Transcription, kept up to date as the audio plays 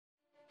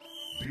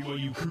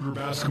BYU Cougar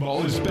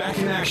basketball is back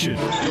in action.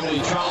 Julie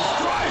Charles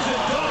drives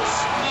and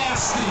goes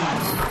nasty.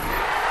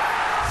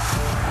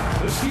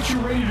 Let's get you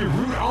ready to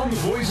root on the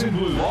boys in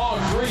blue. Long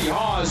three,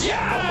 Haws.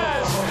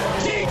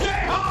 Yes! TJ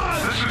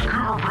Haws! This is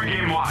Cougar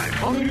Pregame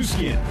Live on the new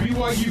skin,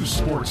 BYU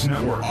Sports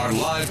Network. Our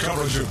live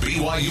coverage of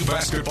BYU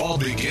basketball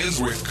begins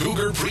with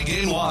Cougar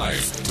Pregame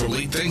Live. To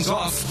lead things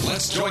off,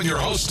 let's join your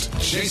host,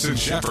 Jason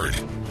Shepard.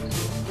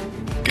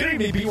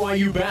 Good evening,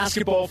 BYU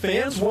basketball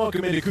fans.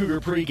 Welcome into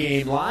Cougar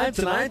Pregame Live.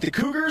 Tonight, the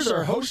Cougars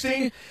are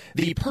hosting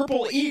the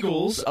Purple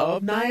Eagles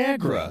of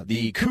Niagara.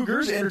 The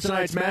Cougars enter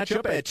tonight's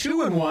matchup at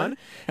 2-1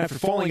 after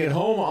falling at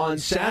home on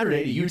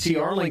Saturday to UT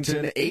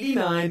Arlington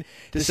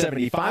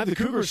 89-75. The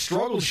Cougars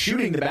struggled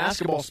shooting the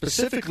basketball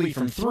specifically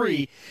from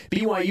three.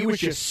 BYU was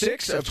just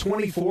 6 of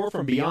 24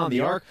 from beyond the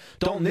arc.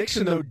 Dalton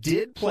Nixon, though,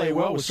 did play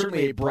well. Was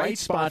certainly a bright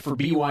spot for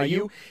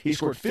BYU. He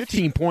scored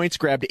 15 points,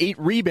 grabbed 8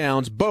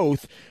 rebounds,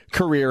 both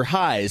career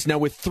highs. Now,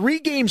 with 3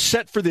 games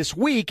set for this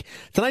week,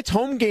 tonight's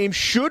home game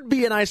should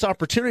be a nice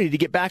opportunity to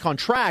get back on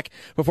track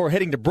before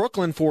heading to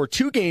Brooklyn for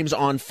 2 games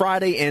on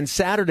Friday and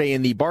Saturday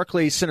in the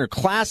Barclays Center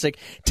Classic.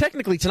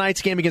 Technically,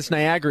 tonight's game against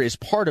Niagara is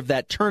part of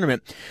that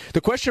tournament.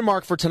 The question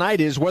mark for tonight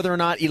is whether or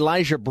not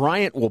Elijah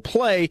Bryant will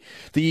play.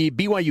 The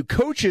BYU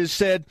coaches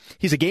said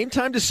he's a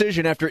game-time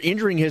decision after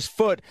injuring his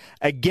foot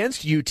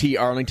against UT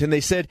Arlington.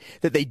 They said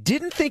that they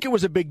didn't think it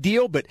was a big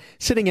deal, but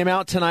sitting him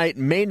out tonight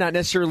may not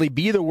necessarily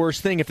be the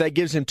worst thing if that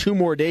gives him 2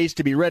 more days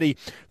to be ready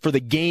for the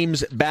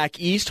games back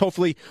east.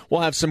 Hopefully,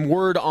 we'll have some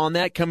word on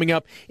that coming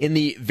up in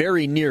the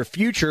very near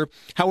future.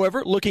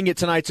 However, looking at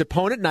tonight's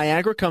opponent,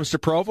 Niagara comes to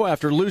Provo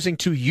after losing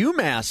to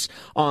UMass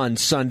on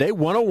Sunday,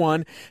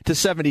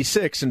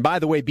 101-76. And by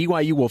the way,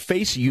 BYU will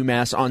face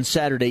UMass on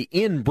Saturday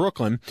in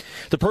Brooklyn.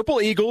 The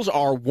Purple Eagles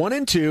are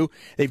 1-2.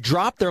 They've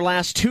dropped their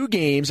last 2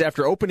 games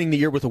after opening the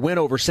year with a win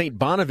over St.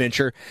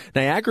 Bonaventure.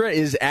 Niagara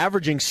is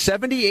averaging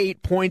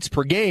 78 points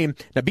per game.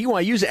 Now,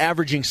 BYU's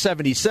averaging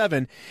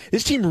 77.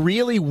 This team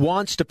really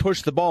wants to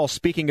push the ball,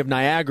 speaking of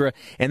Niagara,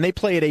 and they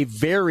play at a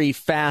very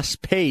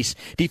fast pace.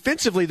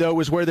 Defensively, though,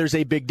 is where there's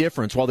a big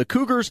difference. While the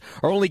Cougars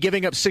are only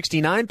giving up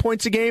 69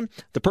 points a game,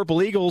 the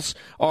Purple Eagles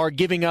are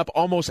giving up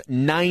almost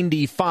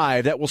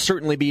 95. That will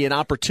certainly be an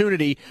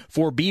opportunity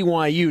for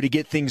BYU to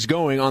get things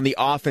going on the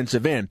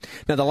offensive end.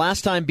 Now, the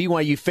last time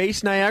BYU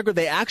faced Niagara,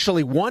 they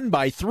actually won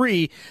by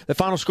 3. The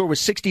final score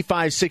was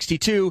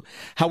 65-62.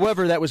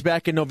 However, that was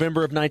back in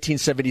November of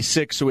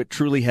 1976, so it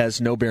truly has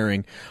no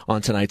bearing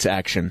on tonight's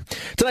action.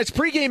 Tonight's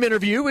pregame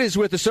interview is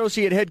with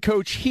Associate Head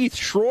Coach Heath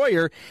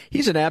Schroyer.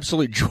 He's an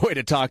absolute joy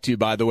to talk to,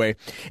 by the way,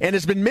 and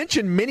has been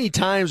mentioned many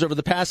times over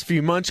the past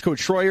few months. Coach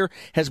Schroyer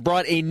has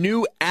brought a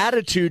new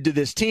attitude to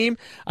this team.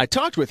 I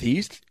talked with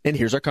Heath, and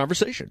here's our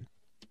conversation.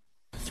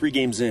 3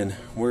 games in,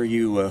 where are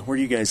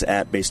you guys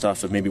at based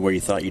off of maybe where you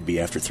thought you'd be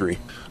after 3?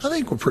 I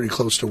think we're pretty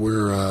close to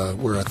where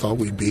I thought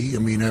we'd be. I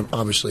mean,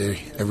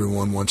 obviously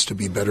everyone wants to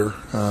be better,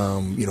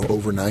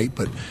 overnight,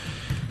 but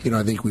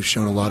I think we've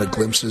shown a lot of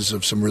glimpses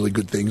of some really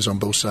good things on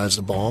both sides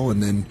of the ball,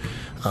 and then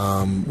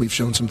we've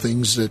shown some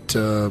things that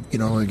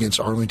against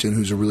Arlington,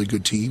 who's a really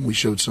good team, we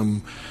showed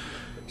some.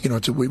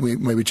 We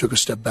maybe took a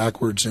step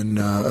backwards in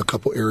a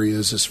couple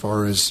areas as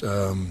far as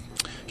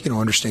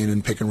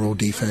understanding pick and roll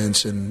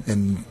defense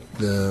and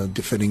the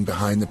defending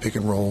behind the pick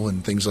and roll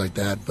and things like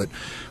that. But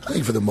I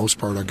think for the most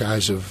part, our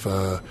guys have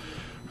are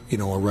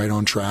right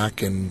on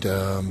track, and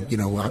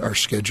our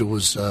schedule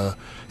is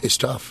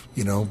tough,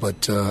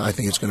 but I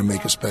think it's going to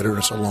make us better.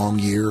 It's a long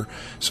year,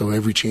 so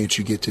every chance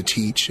you get to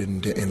teach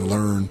and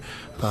learn,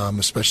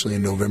 especially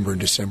in November and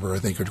December, I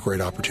think are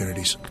great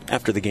opportunities.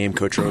 After the game,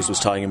 Coach Rose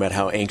was talking about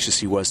how anxious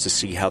he was to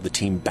see how the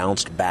team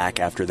bounced back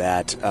after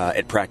that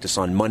at practice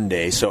on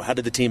Monday. So how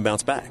did the team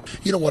bounce back?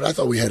 You know what? I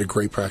thought we had a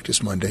great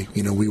practice Monday.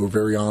 We were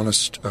very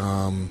honest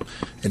and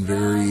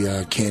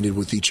very candid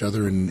with each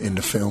other in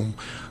the film.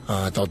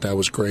 I thought that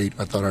was great.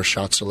 I thought our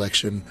shot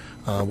selection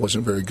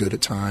wasn't very good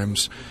at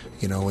times,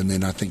 and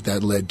then I think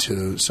that led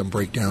to some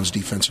breakdowns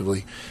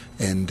defensively.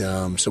 And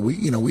so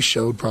we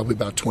showed probably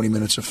about 20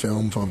 minutes of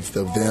film of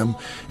them,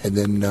 and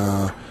then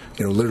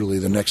literally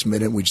the next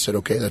minute we just said,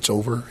 okay, that's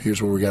over.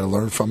 Here's where we got to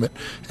learn from it,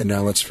 and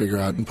now let's figure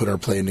out and put our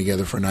plan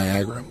together for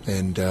Niagara.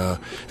 And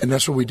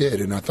that's what we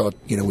did. And I thought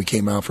we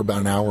came out for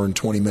about an hour and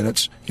 20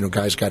 minutes.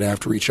 Guys got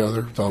after each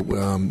other. Thought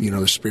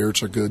the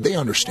spirits are good. They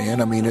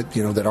understand. I mean,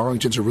 that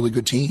Arlington's a really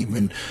good team,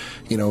 and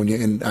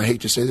and I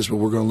hate to say this, but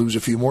we're going to lose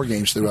a few more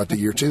games throughout the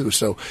year too.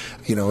 So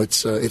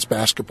it's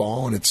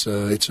basketball, and it's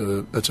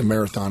a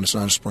marathon. It's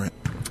not a sprint.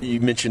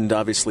 You mentioned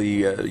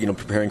obviously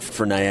preparing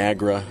for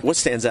Niagara. What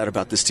stands out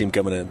about this team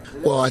coming in?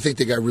 Well, I think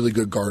they got really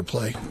good guard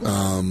play.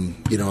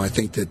 I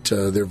think that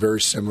they're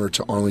very similar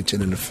to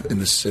Arlington in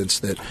the sense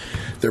that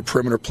their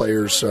perimeter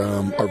players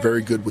are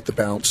very good with the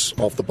bounce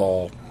off the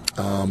ball.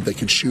 They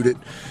can shoot it.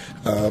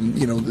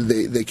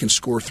 They can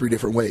score 3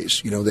 different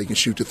ways. They can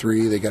shoot the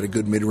 3. They got a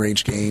good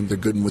mid-range game. They're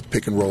good with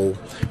pick and roll.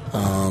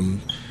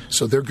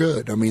 So they're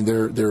good. I mean,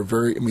 they're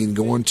very. I mean,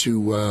 going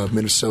to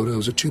Minnesota, it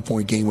was a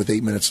 2-point game with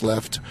 8 minutes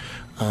left.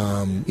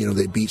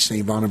 They beat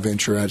St.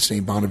 Bonaventure at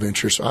St.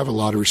 Bonaventure, so I have a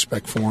lot of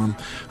respect for them.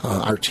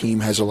 Our team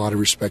has a lot of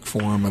respect for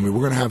them. I mean,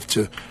 we're going to have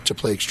to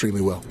play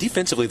extremely well.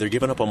 Defensively, they're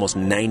giving up almost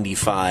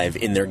 95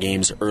 in their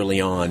games early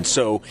on.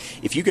 So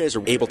if you guys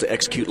are able to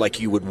execute like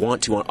you would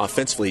want to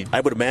offensively,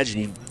 I would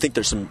imagine you think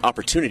there's some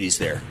opportunities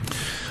there.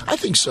 I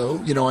think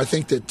so. I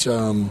think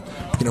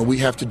that we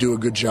have to do a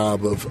good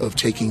job of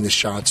taking the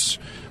shots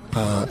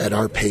at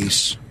our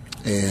pace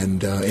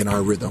and in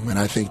our rhythm. And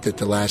I think that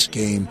the last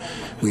game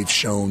we've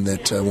shown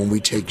that when we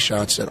take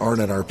shots that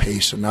aren't at our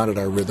pace and not at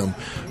our rhythm,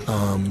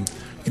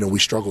 we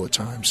struggle at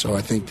times. So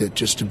I think that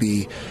just to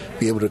be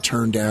able to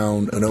turn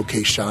down an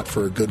okay shot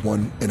for a good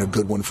one and a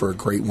good one for a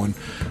great one,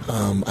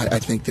 I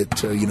think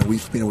that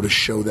we've been able to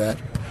show that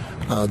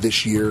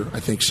this year.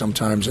 I think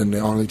sometimes in the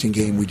Arlington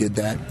game we did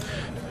that.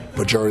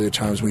 Majority of the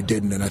times we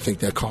didn't, and I think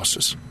that cost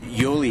us.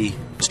 Yoli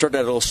started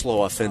out a little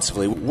slow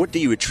offensively. What do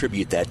you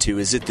attribute that to?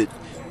 Is it that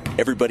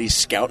everybody's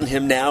scouting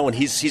him now, and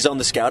he's on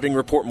the scouting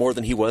report more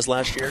than he was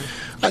last year?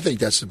 I think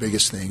that's the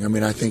biggest thing. I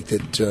mean, I think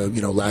that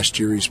last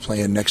year he's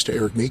playing next to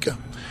Eric Mika,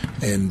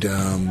 and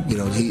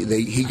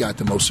he got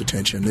the most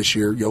attention. This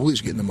year,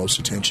 Yoli's getting the most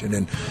attention.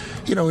 And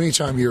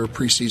anytime you're a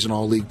preseason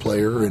All-League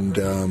player and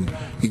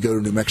you go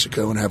to New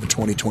Mexico and have a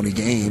 2020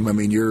 game, I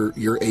mean, you're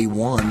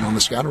A1 on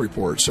the scouting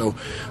report. So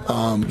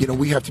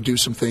we have to do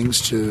some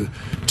things to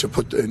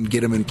put and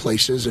get him in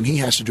places, and he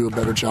has to do a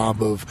better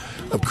job of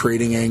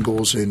creating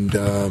angles and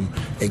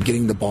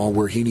getting the ball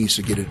where he needs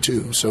to get it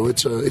to. So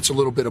it's a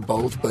little bit of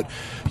both. But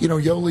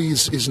Yoli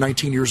is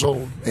 19 years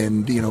old,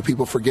 and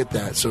people forget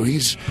that. So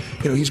he's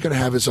going to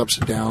have his ups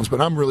and downs.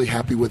 But I'm really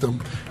happy with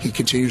him. He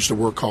continues to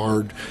work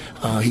hard.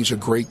 He's a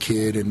great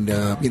kid, and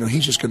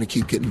he's just going to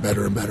keep getting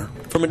better and better.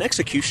 From an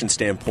execution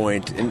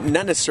standpoint, and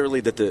not necessarily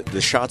that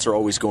the shots are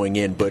always going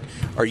in, but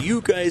are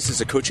you guys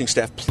as a coaching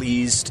staff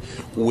pleased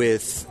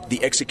with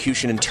the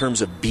execution in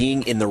terms of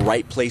being in the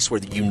right place where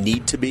you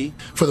need to be?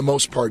 For the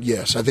most part,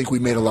 yes. I think we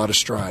made a lot of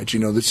strides.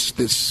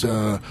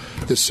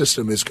 This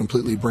system is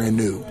completely brand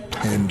new,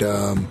 and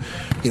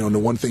the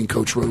one thing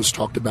Coach Rose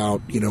talked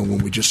about, when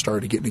we just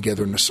started getting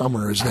together in the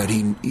summer, is that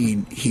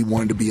he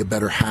wanted to be a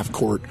better half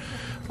court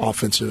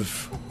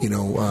offensive,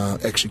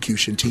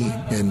 execution team,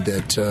 and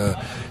that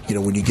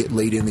when you get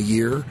late in the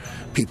year,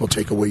 people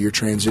take away your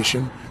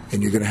transition,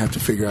 and you're going to have to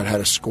figure out how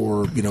to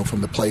score,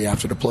 from the play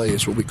after the play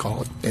is what we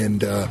call it.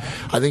 And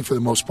I think for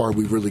the most part,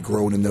 we've really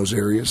grown in those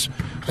areas.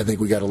 I think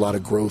we got a lot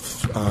of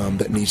growth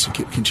that needs to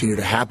continue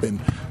to happen.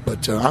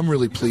 But I'm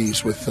really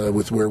pleased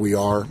with where we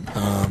are.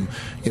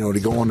 To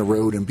go on the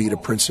road and beat a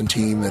Princeton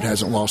team that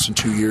hasn't lost in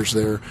 2 years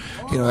there,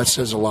 that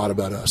says a lot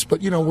about us.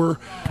 But we're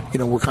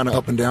kind of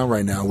up and down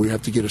right now. We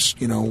have to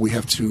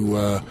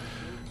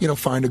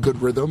find a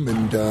good rhythm,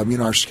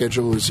 and our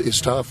schedule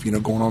is tough.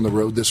 Going on the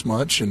road this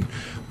much,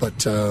 but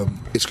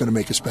it's going to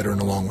make us better in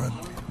the long run.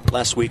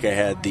 Last week I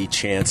had the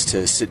chance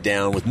to sit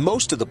down with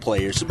most of the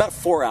players, about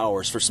 4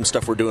 hours for some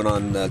stuff we're doing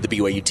on the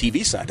BYU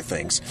TV side of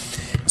things.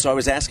 So I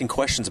was asking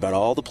questions about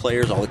all the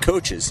players, all the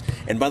coaches,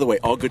 and by the way,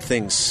 all good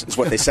things is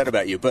what they said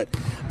about you. But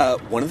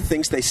one of the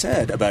things they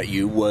said about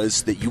you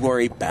was that you are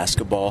a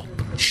basketball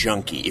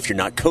junkie. If you're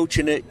not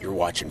coaching it, you're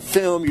watching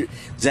film.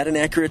 Is that an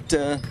accurate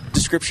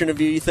description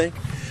of you think?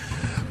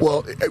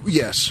 Well,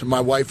 yes. My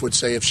wife would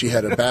say if she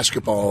had a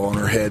basketball on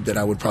her head that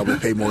I would probably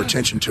pay more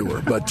attention to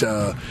her.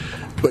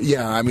 But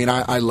yeah, I mean,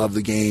 I love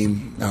the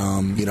game.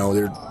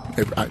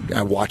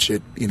 I watch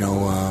it.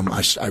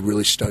 I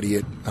really study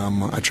it.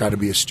 I try to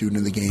be a student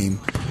of the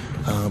game.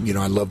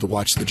 I love to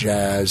watch the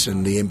Jazz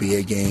and the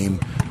NBA game,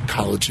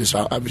 colleges.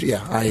 I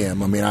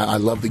am. I mean, I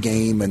love the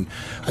game, and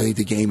I think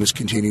the game is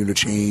continuing to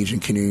change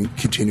and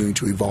continuing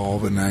to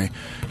evolve. And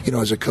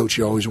as a coach,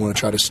 you always want to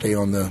try to stay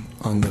on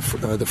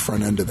the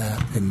front end of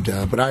that. And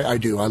but I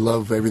do. I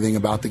love everything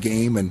about the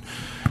game, and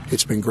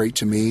it's been great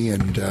to me.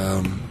 And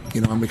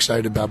I'm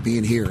excited about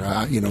being here.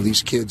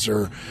 These kids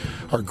are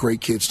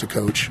great kids to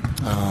coach.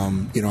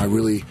 I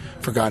really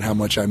forgot how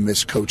much I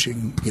miss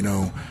coaching.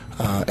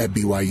 At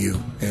BYU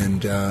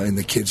and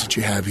the kids that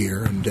you have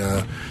here, and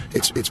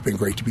it's been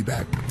great to be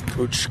back.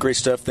 Coach, great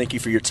stuff. Thank you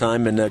for your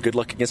time, and good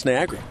luck against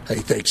Niagara. Hey,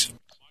 thanks.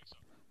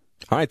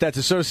 All right, that's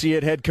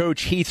Associate Head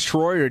Coach Heath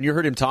Schroyer, and you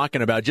heard him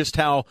talking about just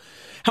how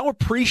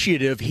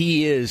appreciative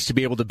he is to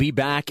be able to be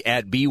back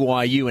at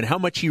BYU and how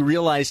much he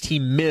realized he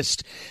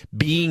missed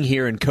being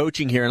here and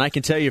coaching here. And I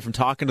can tell you from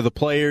talking to the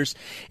players,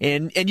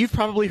 and you've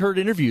probably heard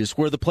interviews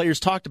where the players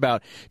talked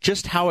about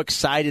just how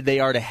excited they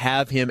are to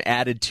have him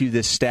added to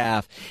this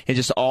staff and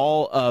just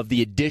all of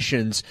the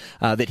additions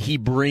that he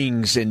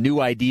brings and new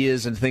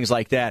ideas and things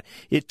like that.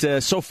 It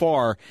so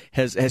far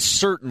has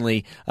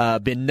certainly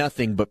been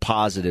nothing but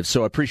positive.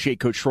 So I appreciate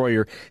Coach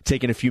Schroyer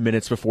taking a few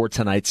minutes before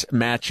tonight's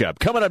matchup.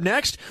 Coming up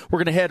next, we're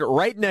going to head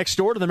right next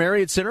door to the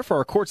Marriott Center for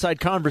our courtside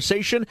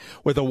conversation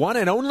with the one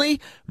and only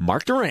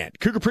Mark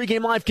Durant. Cougar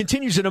Pregame Live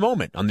continues in a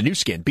moment on the new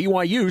skin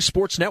BYU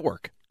Sports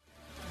Network.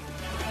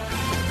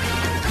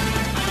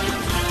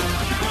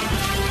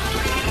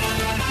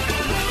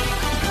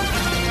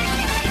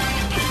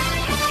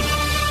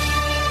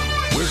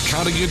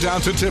 counting you down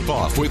to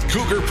tip-off with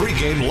Cougar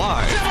Pregame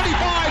Live.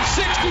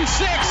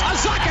 75-66, a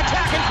Zach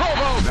attack in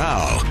Provo.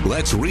 Now,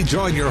 let's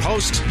rejoin your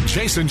host,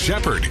 Jason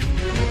Shepard.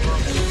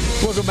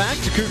 Welcome back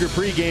to Cougar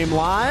Pregame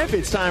Live.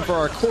 It's time for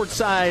our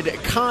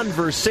courtside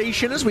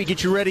conversation as we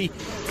get you ready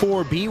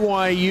for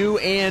BYU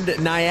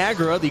and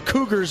Niagara, the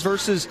Cougars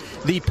versus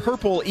the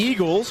Purple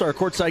Eagles. Our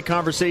courtside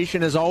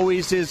conversation, as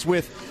always, is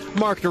with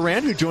Mark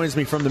Durant, who joins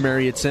me from the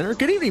Marriott Center.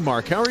 Good evening,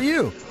 Mark. How are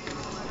you?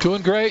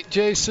 Doing great,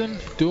 Jason.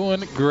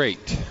 Doing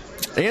great.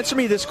 Answer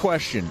me this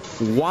question.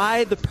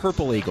 Why the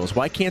Purple Eagles?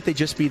 Why can't they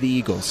just be the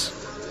Eagles?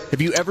 Have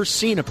you ever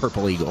seen a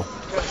Purple Eagle?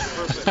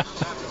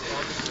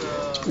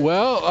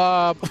 Well,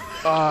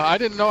 I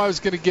didn't know I was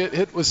going to get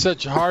hit with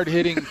such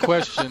hard-hitting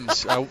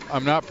questions.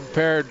 I'm not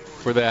prepared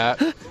for that.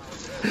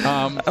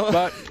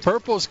 But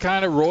purple's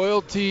kind of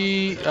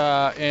royalty,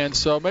 and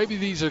so maybe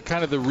these are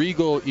kind of the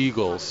Regal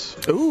Eagles.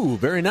 Ooh,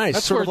 very nice.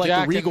 That's sort of like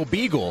Jack the Regal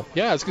Beagle.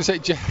 Yeah, I was going to say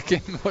Jack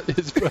and what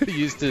his buddy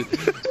used to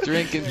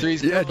drink in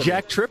Three's Company. Yeah,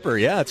 Jack Tripper.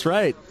 Yeah, that's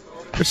right.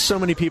 There's so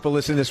many people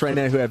listening to this right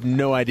now who have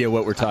no idea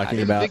what we're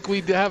talking about. I think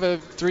we'd have a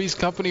Three's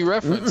Company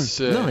reference.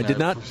 No, I did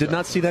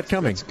not see that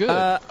coming. That's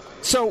good.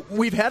 So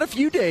we've had a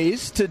few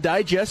days to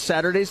digest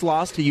Saturday's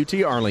loss to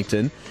UT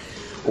Arlington.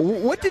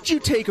 What did you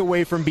take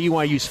away from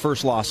BYU's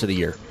first loss of the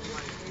year?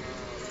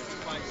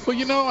 Well,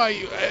 you know,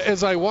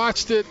 as I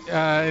watched it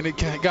and it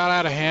got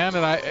out of hand,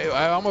 and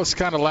I almost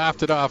kind of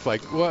laughed it off,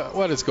 like,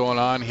 what is going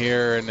on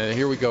here? And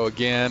here we go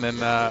again.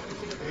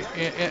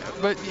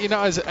 But you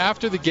know, as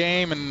after the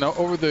game and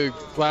over the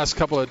last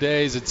couple of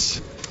days,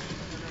 it's,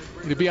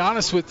 to be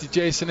honest with you,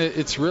 Jason,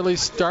 it's really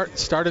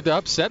started to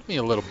upset me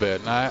a little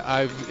bit,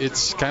 and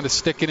it's kind of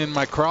sticking in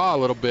my craw a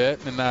little bit,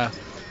 and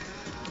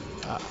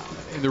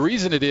the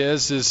reason it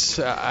is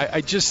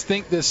I just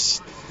think that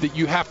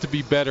you have to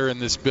be better in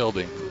this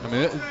building. I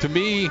mean, to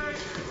me,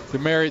 the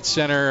Marriott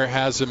Center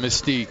has a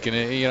mystique, and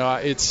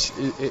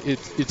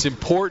it's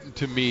important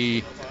to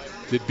me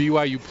that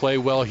BYU play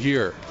well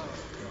here.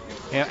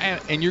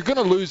 And you're going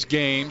to lose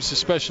games,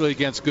 especially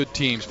against good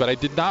teams, but I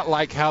did not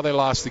like how they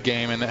lost the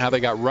game and how they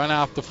got run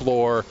off the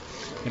floor.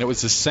 And it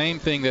was the same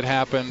thing that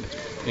happened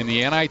in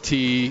the NIT.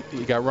 You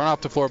got run off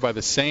the floor by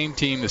the same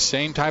team, the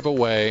same type of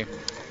way.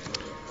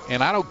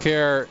 And I don't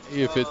care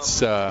if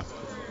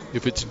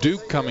it's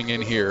Duke coming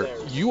in here.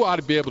 You ought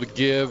to be able to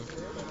give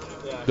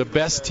the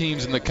best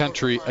teams in the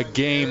country a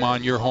game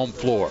on your home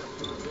floor.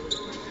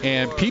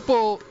 And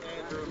people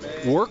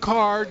work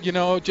hard, you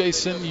know,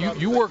 Jason.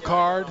 You work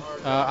hard.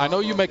 I know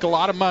you make a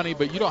lot of money,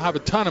 but you don't have a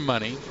ton of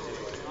money.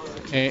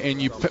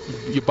 And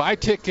you buy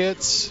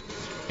tickets,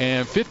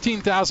 and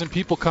 15,000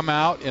 people come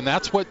out, and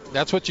that's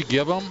what you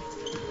give them.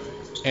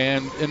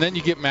 And then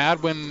you get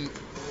mad when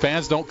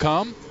fans don't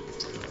come.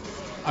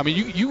 I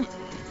mean,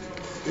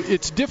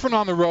 it's different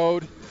on the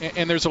road,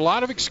 and there's a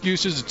lot of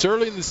excuses. It's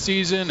early in the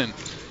season, and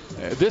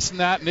this and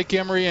that, Nick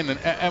Emery, and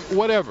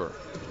whatever.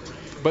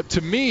 But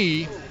to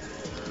me,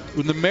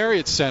 in the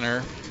Marriott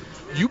Center,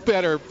 you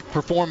better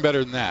perform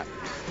better than that.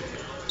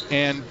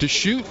 And to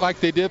shoot like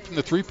they did from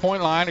the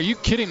three-point line, are you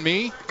kidding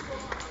me?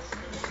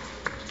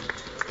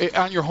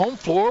 On your home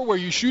floor where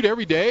you shoot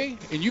every day,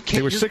 and you can't.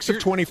 They were 6 of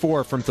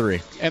 24 from three.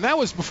 And that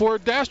was before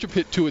Dastrup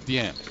hit two at the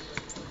end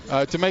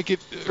to make it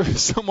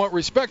somewhat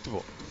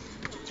respectable.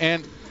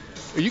 And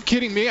are you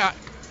kidding me?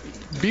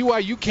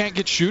 BYU can't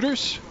get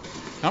shooters?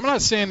 I'm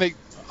not saying they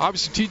 –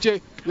 obviously,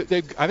 TJ,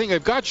 I think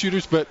they've got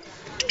shooters, but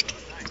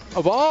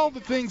of all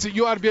the things that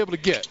you ought to be able to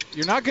get,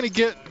 you're not going to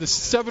get the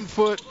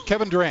 7-foot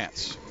Kevin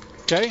Durant's,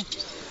 okay?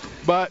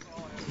 But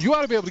you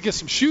ought to be able to get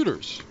some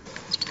shooters.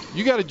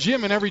 You got a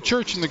gym in every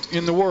church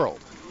in the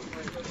world.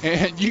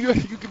 And you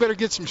better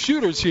get some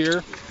shooters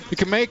here who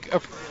can make a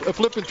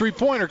flipping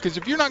three-pointer, because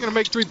if you're not going to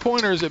make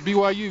three-pointers at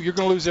BYU, you're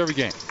going to lose every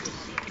game.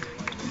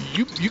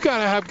 You got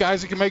to have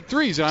guys that can make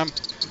threes. And I'm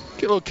getting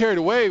a little carried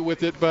away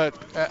with it, but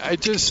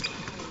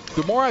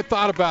the more I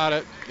thought about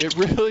it, it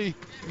really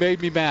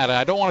made me mad.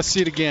 I don't want to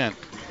see it again.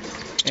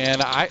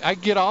 And I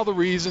get all the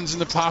reasons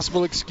and the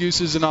possible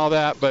excuses and all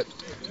that, but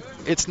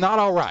it's not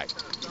all right.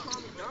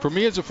 For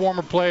me as a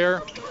former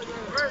player,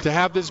 to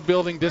have this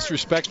building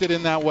disrespected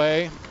in that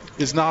way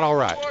is not all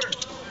right.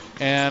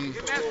 And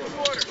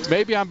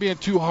maybe I'm being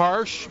too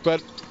harsh,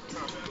 but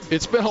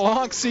it's been a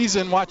long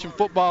season watching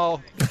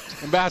football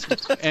and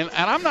basketball. And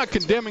I'm not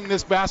condemning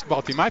this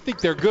basketball team. I think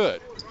they're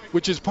good,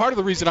 which is part of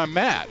the reason I'm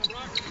mad,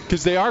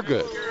 because they are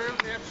good.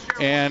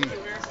 And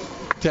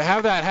to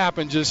have that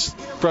happen just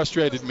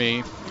frustrated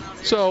me.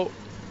 So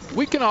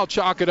we can all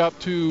chalk it up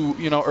to,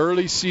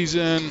 early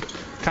season,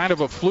 kind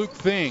of a fluke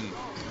thing.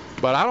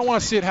 But I don't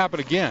want to see it happen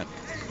again.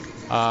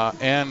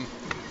 And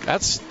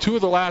that's 2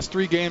 of the last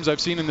 3 games I've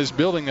seen in this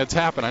building that's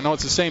happened. I know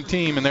it's the same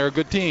team, and they're a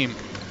good team.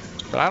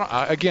 But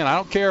I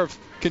don't care if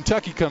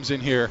Kentucky comes in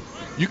here.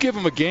 You give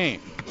them a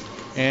game.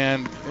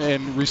 And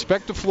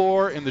respect the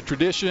floor and the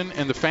tradition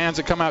and the fans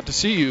that come out to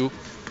see you.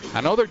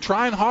 I know they're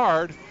trying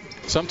hard.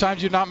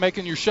 Sometimes you're not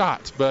making your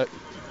shots. But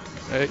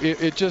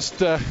it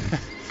just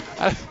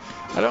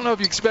I don't know if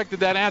you expected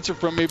that answer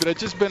from me, but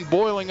it's just been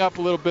boiling up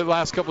a little bit the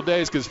last couple of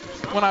days because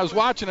when I was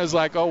watching, I was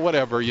like, oh,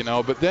 whatever,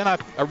 But then I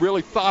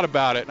really thought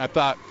about it, and I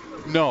thought,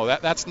 no,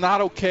 that's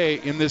not okay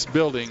in this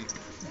building,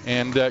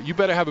 and you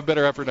better have a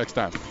better effort next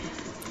time.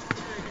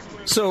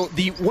 So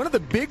one of the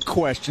big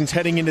questions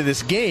heading into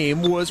this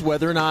game was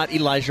whether or not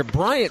Elijah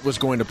Bryant was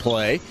going to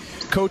play.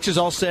 Coaches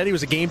all said he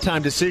was a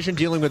game-time decision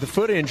dealing with a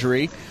foot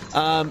injury.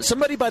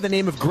 Somebody by the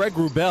name of Greg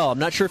Wrubell, I'm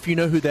not sure if you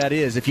know who that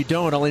is. If you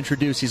don't, I'll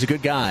introduce. He's a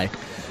good guy.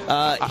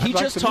 He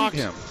just talked.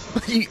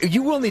 Meet him.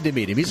 You will need to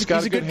meet him. He's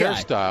got a good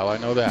guy. Hairstyle, I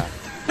know that.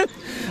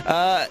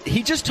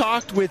 He just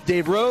talked with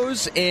Dave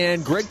Rose,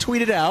 and Greg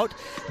tweeted out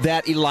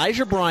that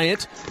Elijah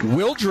Bryant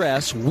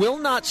will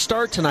not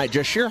start tonight.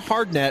 Jashir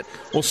Hardnett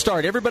will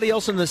start. Everybody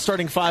else in the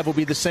starting five will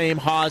be the same: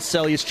 Haas,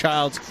 Sellius,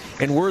 Childs,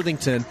 and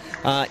Worthington.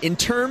 In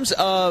terms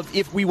of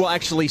if we will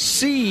actually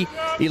see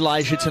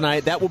Elijah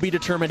tonight, that will be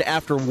determined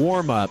after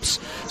warm-ups.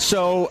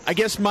 So I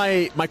guess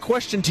my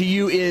question to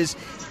you is,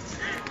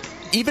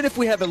 even if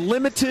we have a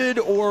limited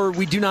or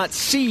we do not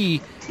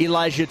see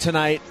Elijah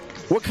tonight,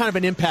 what kind of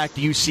an impact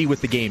do you see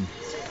with the game?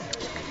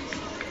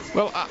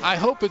 Well, I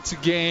hope it's a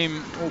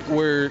game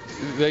where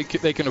they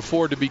can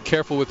afford to be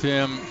careful with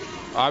him.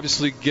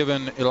 Obviously,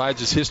 given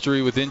Elijah's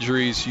history with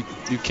injuries,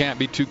 you can't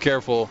be too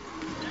careful.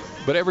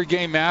 But every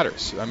game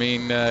matters. I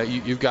mean,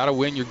 you've got to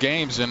win your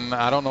games, and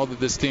I don't know that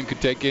this team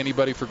could take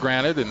anybody for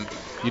granted. And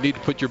you need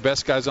to put your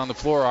best guys on the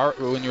floor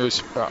when you're,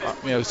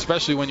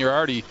 especially when you're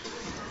already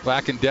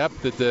lacking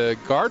depth at the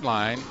guard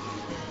line.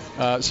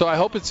 So I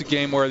hope it's a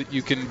game where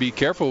you can be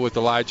careful with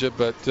Elijah,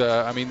 but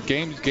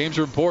games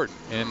are important,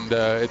 and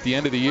at the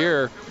end of the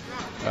year,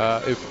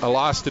 if a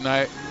loss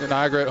tonight in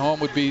Niagara at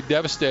home would be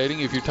devastating.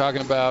 If you're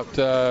talking about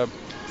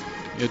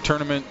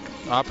tournament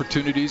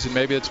opportunities, and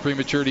maybe it's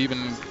premature to even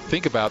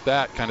think about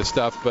that kind of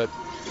stuff, but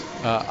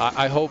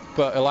I hope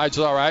Elijah's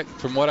all right.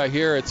 From what I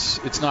hear,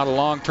 it's not a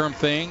long-term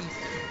thing.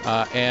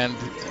 And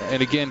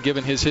again,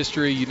 given his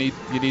history, you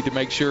need to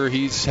make sure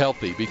he's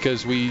healthy,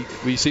 because we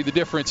see the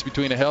difference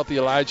between a healthy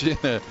Elijah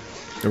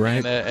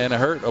and a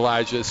hurt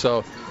Elijah.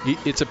 So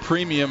it's a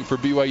premium for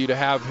BYU to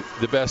have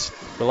the best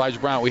Elijah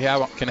Bryant we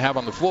can have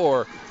on the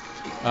floor.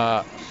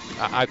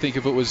 I think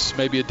if it was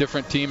maybe a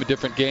different team, a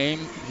different game,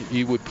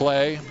 he would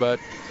play.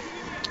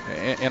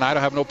 And I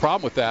don't have no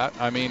problem with that.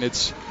 I mean,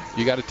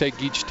 you got to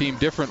take each team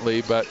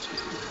differently. But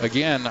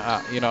again,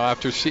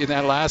 after seeing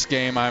that last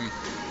game, I'm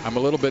a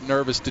little bit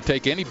nervous to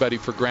take anybody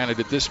for granted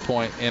at this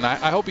point, and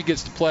I hope he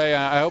gets to play.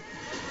 I hope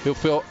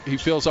he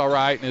feels all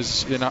right, and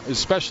is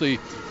especially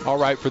all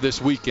right for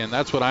this weekend.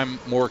 That's what I'm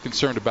more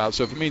concerned about.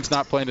 So if it means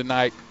not playing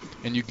tonight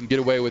and you can get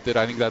away with it,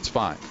 I think that's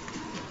fine.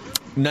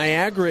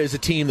 Niagara is a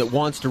team that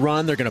wants to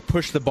run. They're going to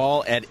push the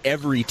ball at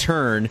every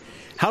turn.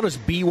 How does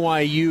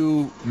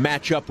BYU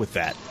match up with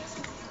that?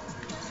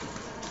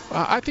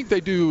 I think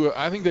they do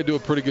a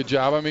pretty good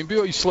job. I mean,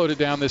 BYU slowed it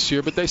down this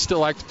year, but they still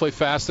like to play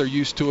fast. They're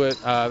used to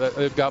it.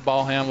 They've got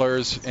ball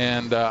handlers,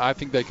 and I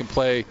think they can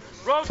play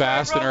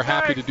fast and are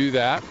happy to do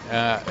that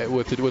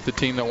with the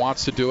team that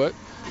wants to do it.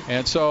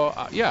 And so,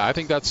 I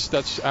think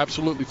that's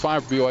absolutely fine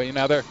for BYU.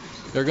 Now they're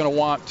going to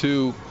want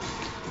to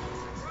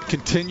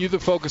continue the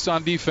focus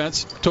on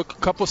defense. Took a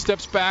couple of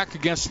steps back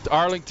against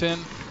Arlington.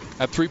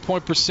 That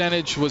three-point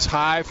percentage was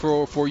high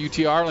for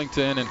UT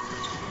Arlington, and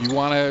you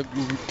want to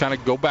kind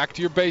of go back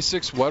to your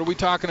basics. What are we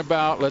talking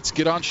about? Let's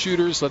get on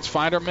shooters. Let's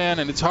find our men.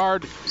 And it's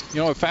hard,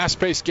 a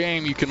fast-paced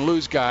game, you can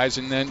lose guys,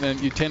 and then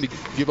you tend to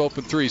give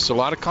open threes. So a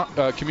lot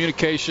of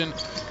communication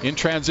in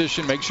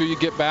transition. Make sure you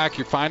get back.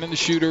 You're finding the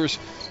shooters,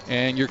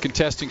 and you're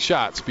contesting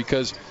shots,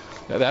 because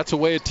that's a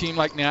way a team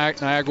like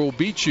Niagara will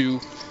beat you,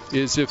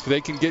 is if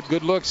they can get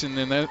good looks, and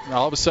then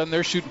all of a sudden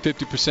they're shooting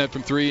 50%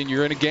 from three, and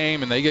you're in a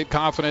game, and they get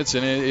confidence,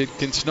 and it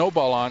can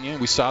snowball on you.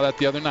 We saw that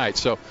the other night.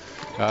 So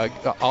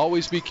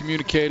always be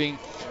communicating,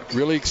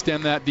 really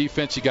extend that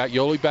defense. You got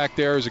Yoli back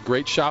there as a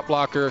great shot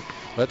blocker.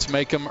 Let's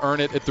make them earn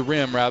it at the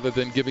rim rather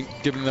than giving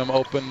them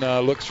open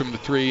looks from the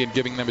three and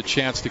giving them a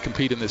chance to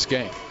compete in this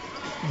game.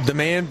 The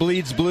man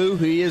bleeds blue.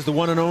 He is the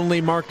one and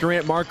only Mark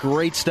Durrant. Mark,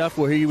 great stuff.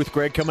 We'll hear you with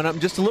Greg coming up in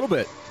just a little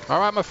bit. All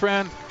right, my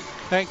friend.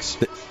 Thanks.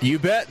 You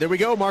bet. There we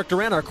go. Mark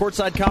Durrant, our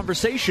courtside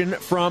conversation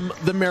from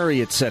the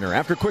Marriott Center.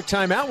 After a quick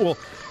timeout, we'll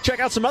check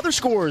out some other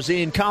scores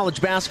in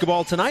college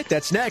basketball tonight.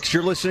 That's next.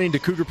 You're listening to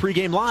Cougar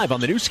Pregame Live on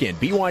the new skin,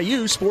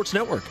 BYU Sports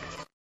Network.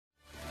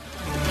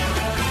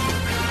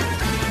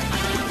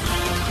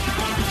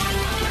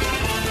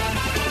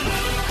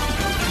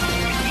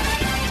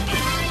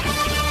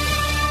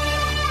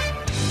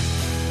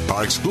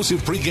 Our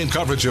exclusive pregame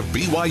coverage of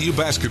BYU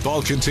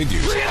basketball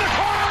continues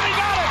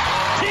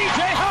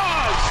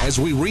as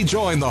we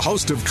rejoin the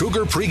host of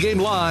Cougar Pregame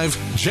Live,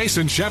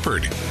 Jason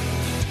Shepard.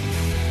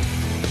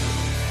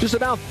 Just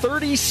about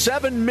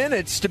 37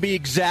 minutes to be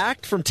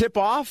exact from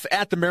tip-off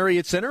at the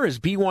Marriott Center as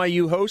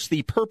BYU hosts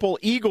the Purple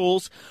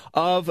Eagles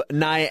of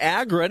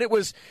Niagara. And it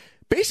was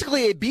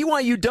basically a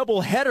BYU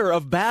doubleheader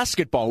of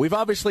basketball. We've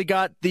obviously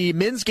got the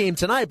men's game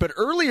tonight, but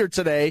earlier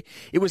today,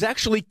 it was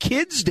actually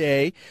Kids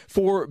Day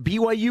for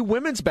BYU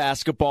women's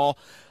basketball.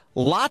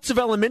 Lots of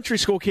elementary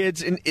school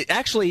kids, and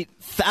actually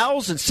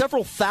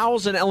several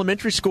thousand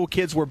elementary school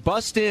kids were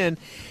bussed in.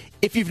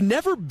 If you've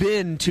never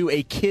been to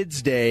a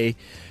Kids Day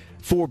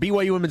for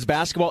BYU women's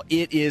basketball,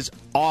 it is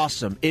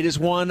awesome. It is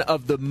one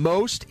of the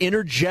most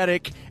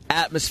energetic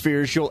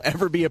atmospheres you'll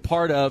ever be a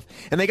part of.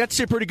 And they got to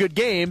see a pretty good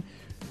game,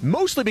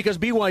 mostly because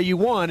BYU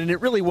won, and it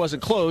really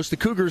wasn't close. The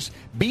Cougars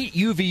beat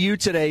UVU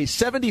today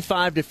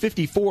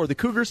 75-54. The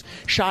Cougars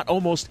shot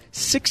almost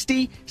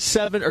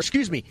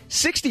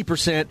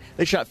 60%.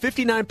 They shot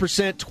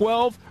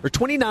 59%,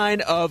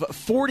 29 of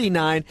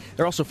 49.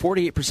 They're also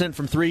 48%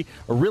 from three.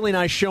 A really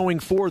nice showing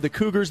for the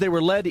Cougars. They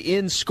were led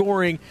in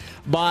scoring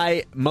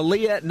by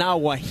Malia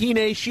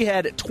Nawahine. She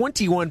had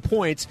 21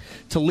 points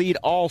to lead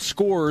all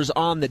scorers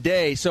on the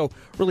day. So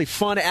really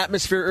fun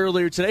atmosphere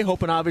earlier today.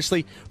 Hoping,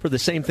 obviously, for the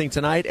same thing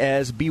tonight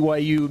as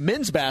BYU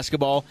men's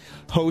basketball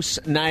hosts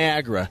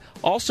Niagara.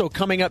 Also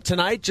coming up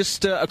tonight,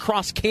 just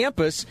across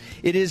campus,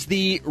 it is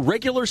the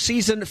regular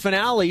season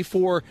finale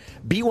for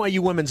BYU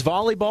women's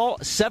volleyball.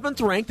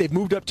 7th ranked. They've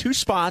moved up 2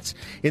 spots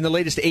in the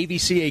latest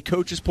AVCA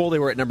coaches poll. They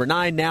were at number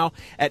 9, now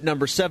at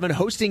number 7.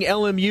 Hosting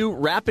LMU,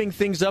 wrapping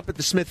things up at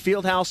the Smith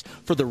Fieldhouse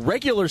for the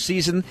regular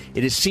season.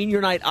 It is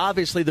senior night.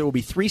 Obviously, there will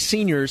be 3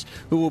 seniors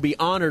who will be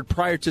honored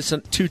prior to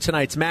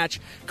tonight's match.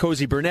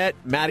 Cozy Burnett,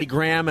 Maddie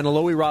Graham, and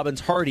Aloe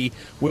Robbins-Hardy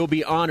will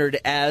be honored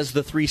as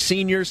the 3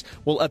 seniors.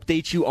 We'll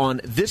update you on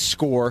this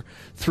score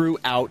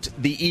throughout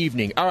the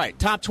evening. All right,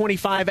 top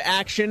 25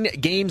 action.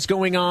 Games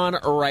going on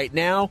right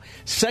now.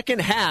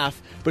 Second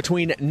half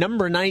between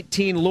number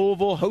 19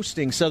 Louisville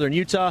hosting Southern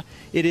Utah.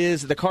 It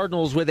is the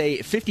Cardinals with a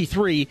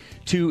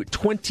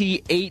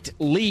 53-28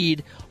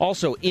 lead.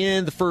 Also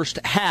in the first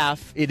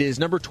half, it is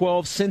number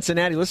 12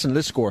 Cincinnati. Listen to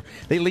this score.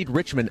 They lead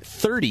Richmond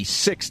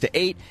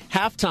 36-8.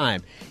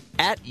 Halftime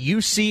at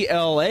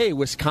UCLA,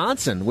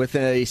 Wisconsin, with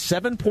a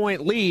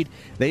 7-point lead.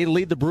 They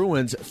lead the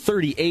Bruins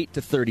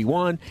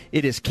 38-31.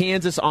 It is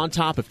Kansas on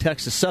top of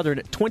Texas Southern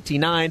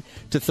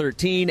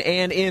 29-13.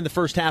 And in the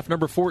first half,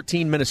 number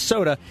 14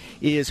 Minnesota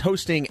is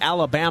hosting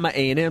Alabama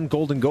A&M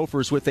Golden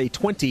Gophers with a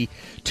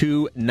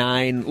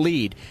 20-9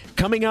 lead.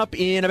 Coming up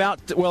in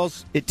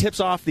it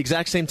tips off the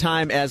exact same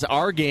time as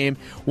our game,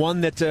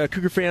 one that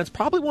Cougar fans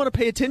probably want to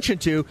pay attention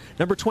to.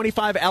 Number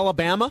 25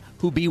 Alabama,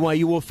 who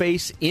BYU will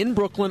face in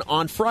Brooklyn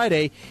on Friday,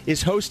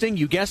 is hosting,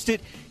 you guessed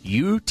it,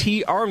 UT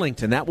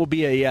Arlington. That will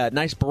be a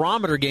nice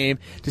barometer game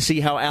to see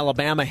how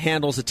Alabama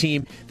handles a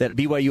team that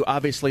BYU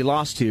obviously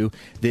lost to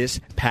this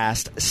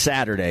past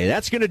Saturday.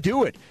 That's going to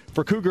do it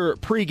for Cougar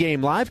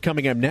Pregame Live.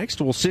 Coming up next,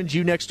 we'll send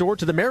you next door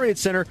to the Marriott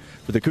Center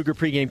for the Cougar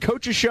Pregame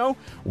Coaches Show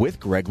with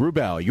Greg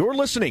Wrubell. You're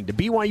listening to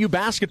BYU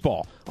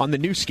Basketball on the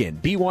new skin,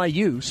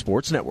 BYU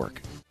Sports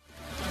Network.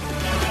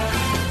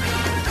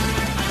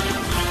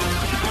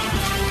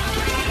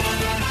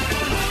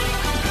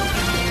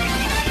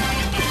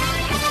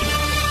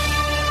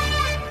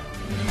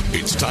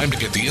 It's time to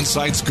get the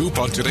inside scoop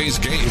on today's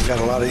game. We've got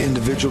a lot of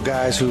individual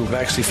guys who have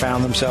actually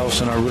found themselves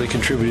and are really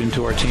contributing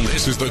to our team.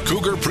 This is the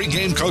Cougar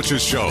Pregame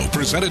Coaches Show,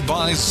 presented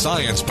by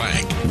Science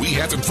Bank. We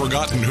haven't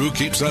forgotten who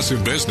keeps us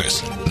in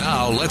business.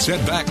 Now let's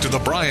head back to the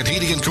Bryant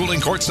Heating and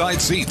Cooling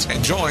courtside seats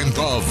and join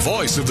the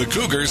voice of the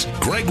Cougars,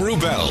 Greg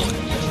Wrubell.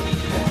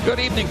 Good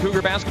evening,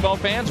 Cougar basketball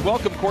fans.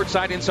 Welcome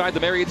courtside inside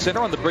the Marriott Center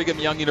on the Brigham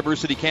Young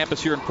University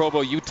campus here in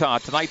Provo, Utah.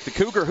 Tonight, the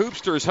Cougar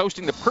Hoopsters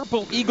hosting the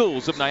Purple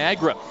Eagles of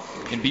Niagara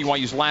in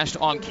BYU's last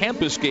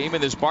on-campus game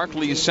in this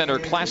Barclays Center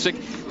Classic.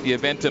 The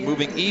event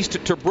moving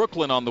east to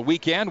Brooklyn on the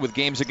weekend with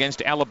games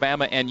against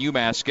Alabama and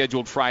UMass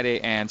scheduled Friday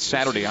and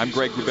Saturday. I'm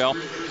Greg Wrubell.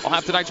 I'll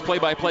have tonight's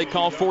play-by-play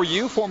call for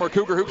you. Former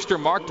Cougar Hoopster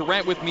Mark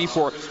Durant with me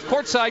for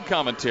courtside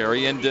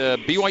commentary. And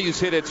BYU's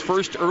hit its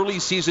first early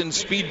season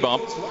speed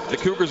bump. The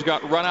Cougars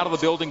got run out of the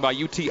building by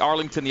UT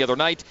Arlington the other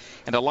night,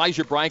 and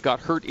Elijah Bryant got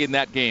hurt in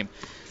that game.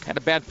 Had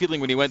a bad feeling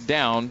when he went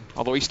down,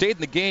 although he stayed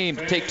in the game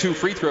to take 2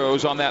 free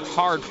throws on that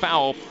hard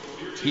foul.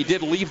 He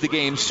did leave the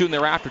game soon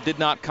thereafter, did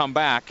not come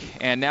back,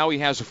 and now he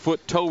has a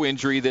foot-toe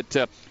injury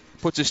that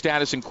puts his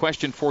status in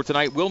question for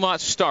tonight. Will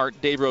not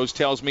start, Dave Rose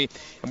tells me,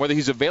 and whether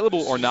he's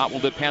available or not will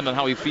depend on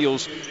how he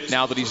feels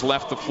now that he's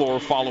left the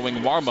floor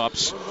following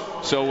warm-ups.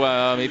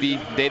 So maybe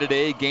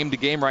day-to-day,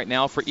 game-to-game right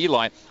now for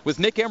Eli. With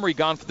Nick Emery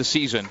gone for the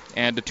season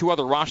and the 2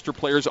 other roster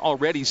players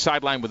already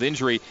sidelined with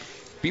injury,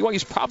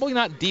 BYU's probably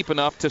not deep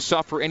enough to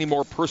suffer any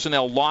more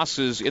personnel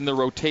losses in the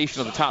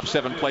rotation of the top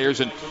 7 players,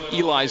 and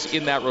Eli's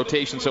in that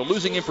rotation. So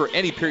losing him for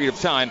any period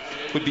of time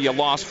would be a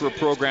loss for a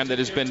program that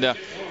has been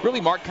really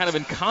marked kind of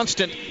in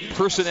constant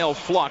personnel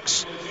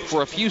flux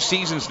for a few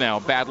seasons now.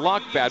 Bad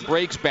luck, bad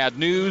breaks, bad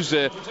news.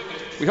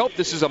 We hope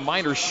this is a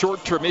minor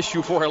short-term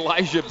issue for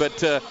Elijah, but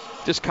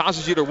just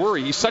causes you to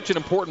worry. He's such an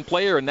important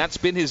player, and that's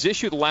been his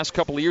issue the last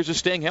couple of years, is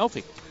staying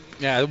healthy.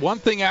 Yeah, one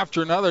thing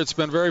after another. It's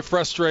been very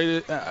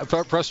frustrating,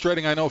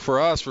 I know,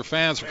 for us, for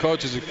fans, for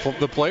coaches, for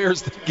the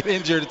players that get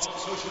injured. It's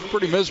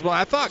pretty miserable.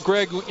 I thought,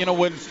 Greg,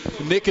 when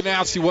Nick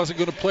announced he wasn't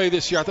going to play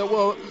this year, I thought,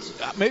 well,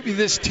 maybe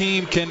this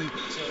team can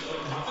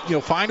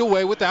find a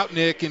way without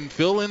Nick and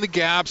fill in the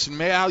gaps.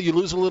 And you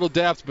lose a little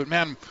depth. But,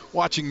 man,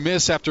 watching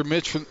miss after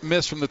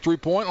miss from the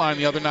three-point line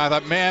the other night, I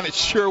thought, man, it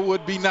sure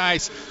would be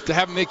nice to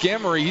have Nick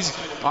Emery.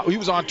 He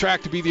was on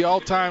track to be the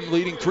all-time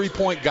leading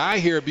three-point guy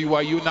here at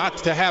BYU. Not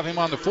to have him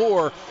on the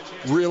floor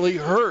really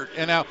hurt.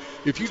 And now,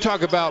 if you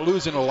talk about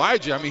losing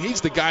Elijah, I mean,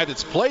 he's the guy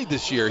that's played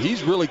this year.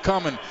 He's really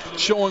coming,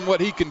 showing what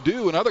he can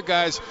do. And other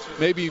guys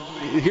maybe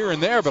here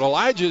and there, but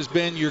Elijah has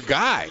been your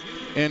guy.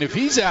 And if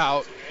he's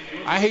out,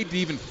 I hate to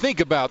even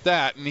think about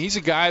that. And he's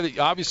a guy that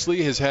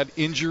obviously has had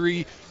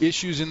injury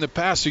issues in the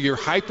past, so you're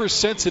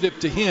hypersensitive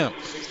to him.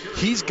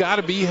 He's got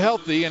to be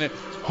healthy, and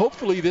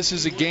hopefully this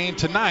is a game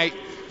tonight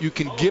you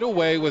can get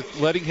away with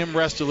letting him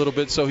rest a little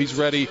bit so he's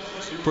ready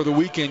for the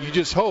weekend. You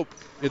just hope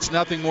it's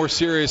nothing more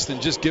serious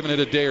than just giving it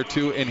a day or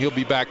two, and he'll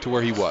be back to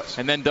where he was.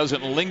 And then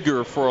doesn't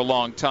linger for a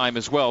long time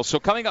as well. So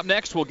coming up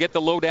next, we'll get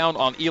the lowdown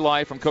on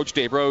Eli from Coach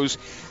Dave Rose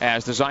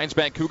as the Zions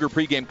Bank Cougar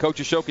pregame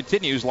coaches show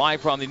continues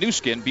live on the new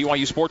skin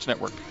BYU Sports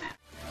Network.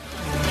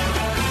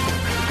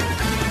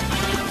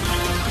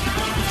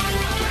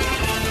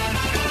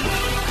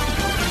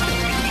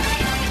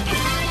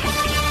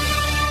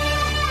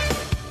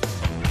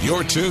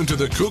 You're tuned to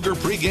the Cougar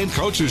Pregame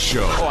Coaches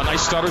Show. Oh, a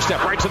nice stutter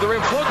step right to the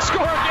rim. Float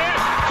score again.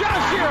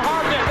 Joshua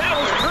Hardnett. That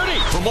was pretty.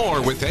 For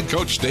more with head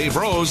coach Dave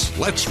Rose,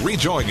 let's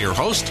rejoin your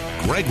host,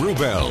 Greg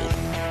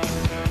Wrubell.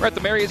 We're at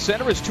the Marriott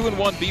Center as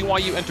 2-1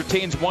 BYU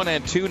entertains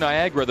 1-2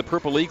 Niagara. The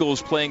Purple Eagles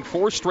playing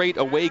 4 straight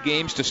away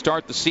games to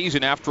start the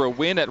season after a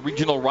win at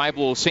regional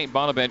rival St.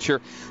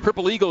 Bonaventure.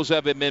 Purple Eagles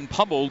have been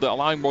pummeled,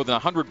 allowing more than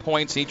 100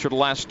 points in each of the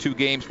last 2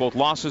 games, both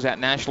losses at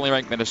nationally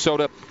ranked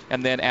Minnesota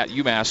and then at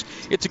UMass.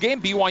 It's a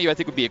game BYU I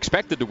think would be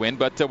expected to win,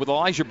 but with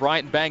Elijah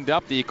Bryant banged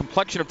up, the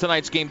complexion of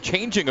tonight's game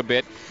changing a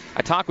bit.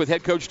 I talked with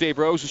head coach Dave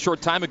Rose a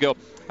short time ago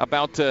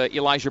about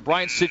Elijah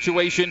Bryant's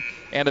situation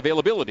and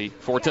availability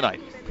for tonight.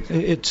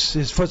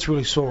 His foot's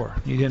really sore.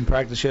 He didn't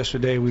practice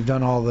yesterday. We've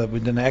done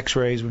the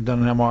X-rays, we've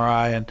done an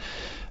MRI, and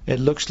it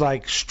looks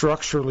like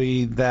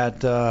structurally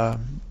that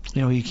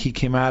he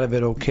came out of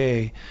it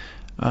okay.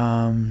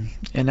 And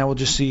now we'll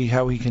just see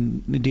how he can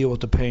deal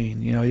with the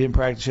pain. He didn't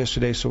practice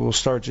yesterday, so we'll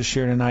start just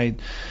here tonight.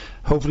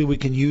 Hopefully we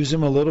can use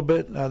him a little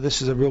bit.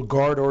 This is a real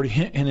guard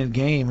already in the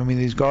game. I mean,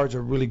 these guards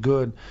are really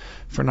good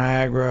for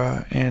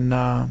Niagara, and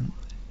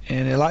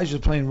Elijah's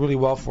playing really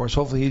well for us.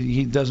 Hopefully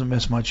he doesn't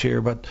miss much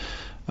here, but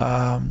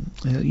I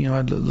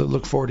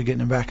look forward to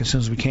getting him back as soon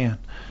as we can.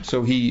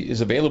 So he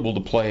is available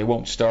to play,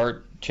 won't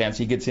start. Chance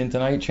he gets in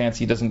tonight, chance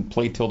he doesn't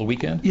play till the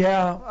weekend?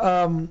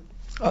 Yeah,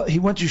 he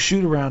went to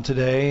shoot around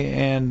today,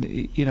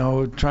 and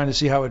trying to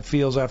see how it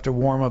feels after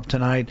warm up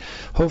tonight.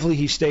 Hopefully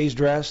he stays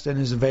dressed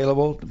and is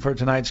available for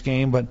tonight's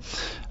game, but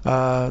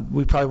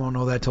we probably won't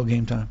know that till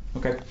game time.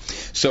 Okay.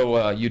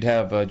 So you'd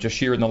have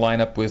Jashir in the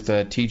lineup with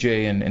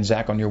TJ and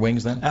Zach on your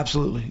wings then?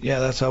 Absolutely. Yeah,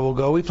 that's how we'll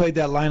go. We played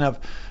that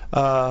lineup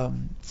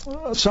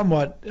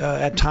somewhat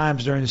at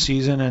times during the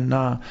season,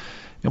 and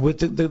with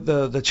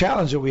the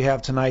challenge that we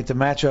have tonight, the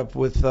matchup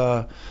with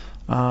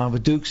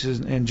Dukes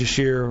and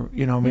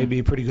Jashir, maybe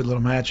a pretty good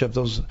little matchup.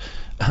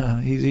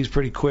 He's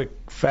pretty quick,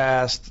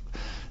 fast,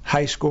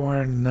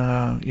 high-scoring,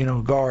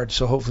 guard.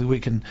 So hopefully we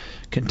can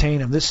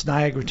contain him. This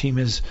Niagara team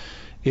is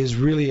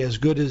really as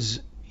good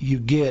as you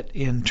get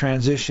in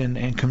transition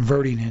and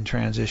converting in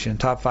transition.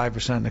 Top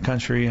 5% in the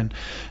country, and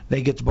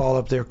they get the ball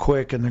up there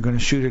quick, and they're going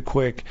to shoot it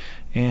quick,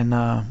 and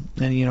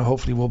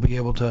hopefully we'll be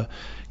able to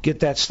get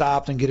that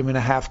stopped and get them in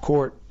a half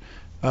court.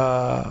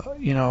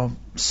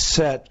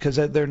 Set, because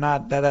they're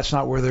not. That's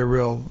not where they're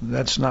real.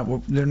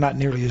 They're not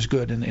nearly as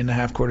good in the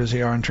half court as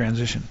they are in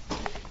transition.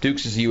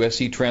 Dukes is a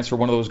USC transfer,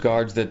 one of those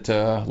guards that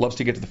loves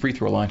to get to the free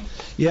throw line.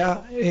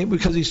 Yeah,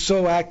 because he's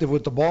so active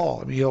with the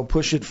ball. I mean, he'll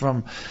push it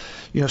from,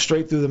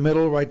 straight through the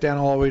middle, right down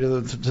all the way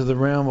to the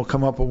rim. Will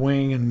come up a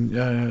wing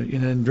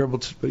and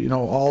dribble,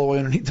 all the way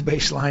underneath the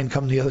baseline,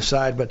 come to the other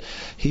side. But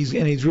he's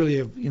really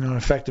an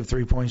effective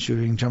 3-point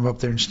shooter. He can jump up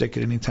there and stick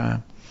it any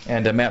time.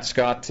 And Matt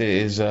Scott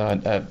is,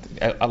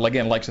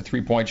 again, likes a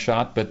 3-point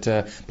shot, but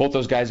both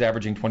those guys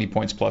averaging 20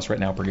 points plus right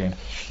now per game.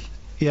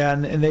 Yeah,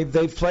 and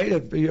they've played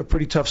a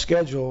pretty tough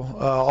schedule.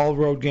 All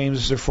road games.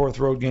 This is their 4th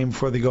road game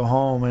before they go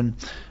home. And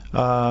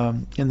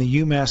in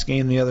the UMass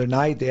game the other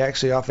night, they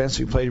actually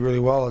offensively played really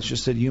well. It's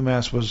just that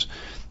UMass was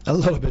a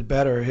little bit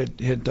better,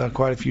 hit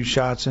quite a few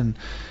shots, and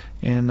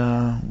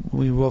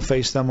we will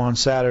face them on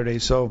Saturday.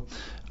 So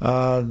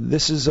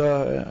this is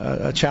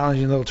a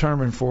challenging little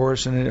tournament for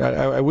us, and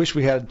I wish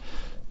we had,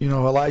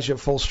 Elijah at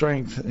full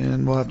strength,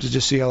 and we'll have to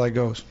just see how that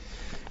goes.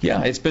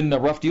 Yeah, it's been a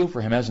rough deal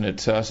for him, hasn't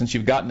it? Since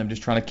you've gotten him,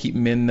 just trying to keep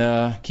him in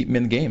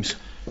the games.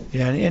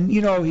 Yeah, and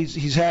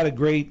he's had a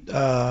great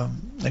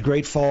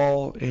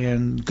fall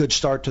and good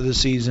start to the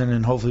season,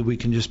 and hopefully we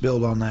can just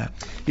build on that.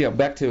 Yeah,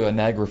 back to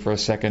Niagara for a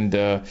second.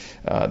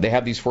 They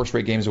have these 4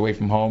 straight games away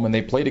from home, and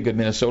they played a good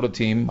Minnesota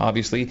team,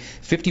 obviously.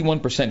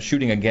 51%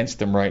 shooting against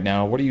them right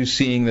now. What are you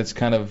seeing that's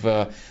kind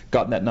of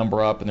gotten that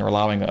number up, and they're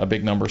allowing a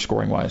big number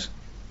scoring-wise?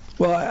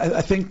 Well,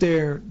 I think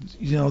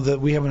that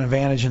we have an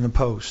advantage in the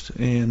post,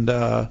 and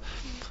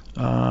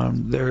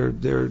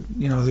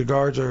The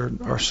guards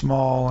are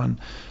small, and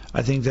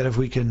I think that if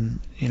we can,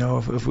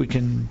 if we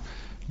can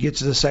get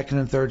to the second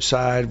and third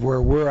side where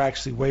we're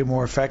actually way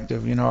more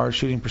effective, our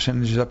shooting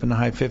percentage is up in the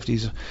high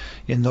 50s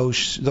in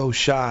those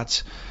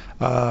shots.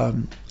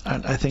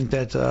 I think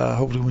that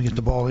hopefully when we get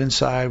the ball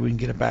inside, we can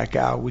get it back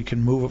out. We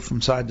can move it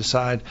from side to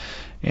side,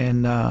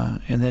 and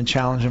then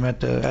challenge them at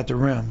the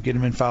rim, get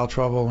them in foul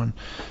trouble, and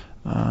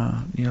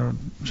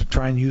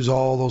try and use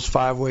all those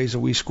 5 ways that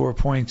we score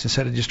points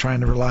instead of just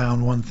trying to rely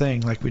on one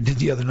thing like we did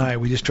the other night.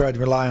 We just tried to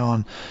rely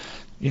on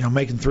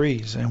making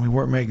threes, and we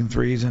weren't making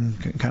threes,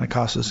 and it kind of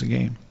cost us the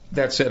game.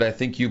 That said, I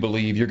think you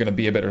believe you're going to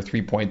be a better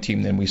three-point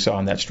team than we saw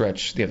in that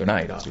stretch the other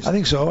night, obviously. I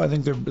think so. I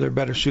think they're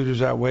better shooters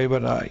that way,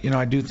 but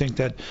I do think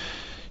that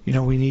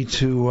we need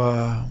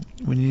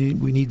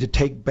to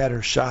take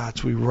better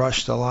shots. We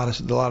rushed a lot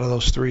of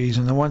those threes,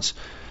 and then once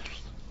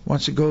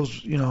it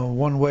goes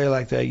one way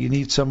like that, you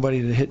need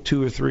somebody to hit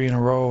 2 or 3 in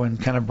a row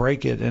and kind of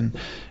break it, and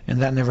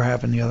that never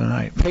happened the other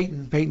night.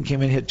 Peyton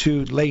came in and hit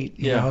 2 late,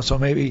 so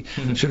maybe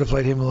should have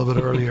played him a little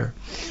bit earlier.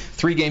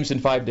 3 games in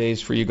 5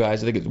 days for you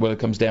guys, I think is what it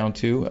comes down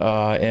to,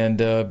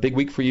 and a big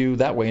week for you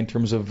that way in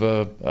terms of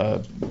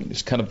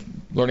just kind of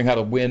learning how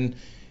to win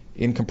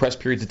in compressed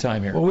periods of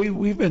time here. Well,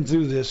 we've been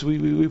through this.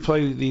 We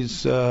play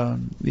these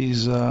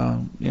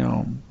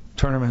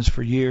tournaments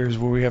for years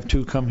where we have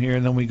 2 come here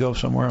and then we go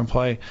somewhere and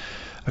play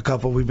a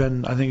couple. I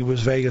think it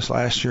was Vegas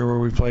last year where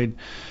we played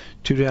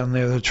 2 down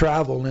there. The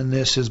travel in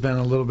this has been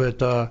a little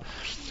bit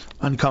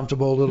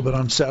uncomfortable, a little bit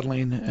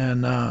unsettling,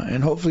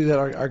 and hopefully that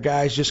our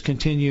guys just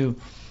continue.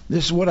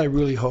 This is what I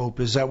really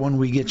hope, is that when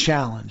we get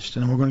challenged,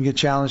 and we're going to get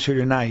challenged here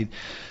tonight,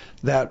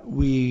 that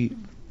we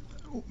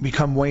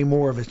become way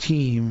more of a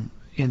team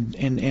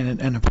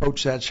and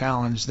approach that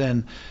challenge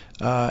than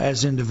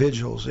as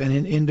individuals,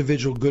 and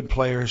individual good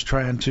players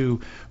trying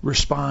to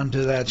respond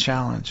to that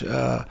challenge.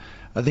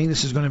 I think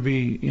this is going to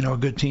be a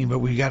good team, but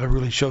we got to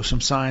really show some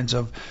signs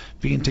of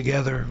being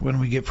together when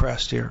we get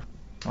pressed here.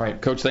 All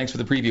right, Coach, thanks for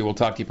the preview. We'll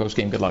talk to you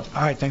post-game. Good luck.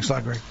 All right, thanks a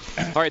lot, Greg.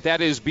 All right,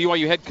 that is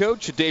BYU head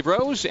coach Dave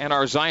Rose and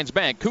our Zions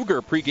Bank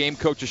Cougar pregame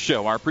coaches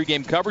show. Our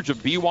pregame coverage of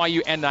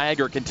BYU and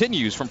Niagara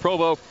continues from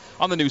Provo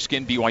on the new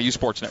skin BYU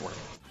Sports Network.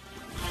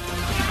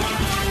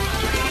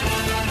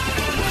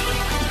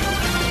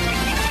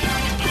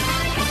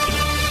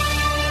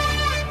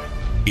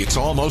 It's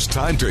almost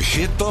time to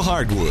hit the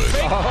hardwood.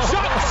 Shot,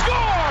 score!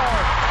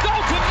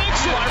 Dalton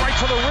Nixon! Right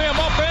to the rim,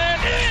 up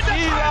and in!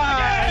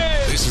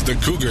 This is the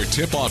Cougar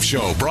Tip-Off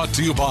Show, brought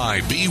to you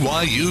by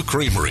BYU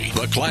Creamery,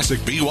 the classic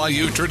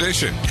BYU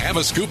tradition. Have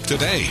a scoop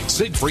today.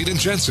 Siegfried and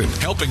Jensen,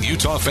 helping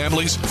Utah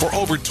families for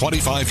over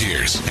 25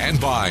 years.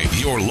 And by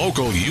your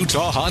local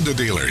Utah Honda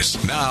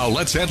dealers. Now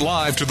let's head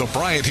live to the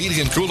Bryant Heating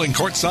and Cooling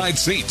courtside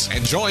seats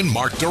and join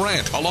Mark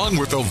Durant, along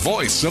with the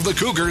voice of the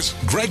Cougars,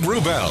 Greg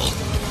Wrubell.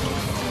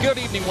 Good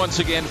evening once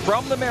again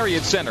from the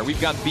Marriott Center. We've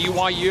got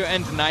BYU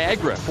and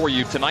Niagara for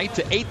you tonight,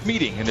 to 8th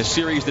meeting in a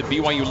series that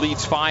BYU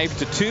leads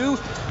 5-2.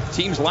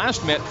 Teams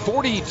last met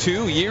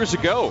 42 years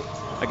ago,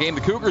 a game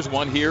the Cougars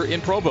won here in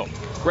Provo.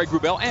 Greg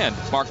Wrubell and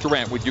Mark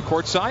Durant with you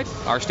courtside.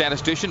 Our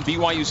statistician,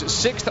 BYU's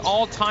 6th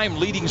all-time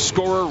leading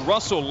scorer,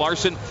 Russell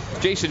Larson.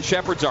 Jason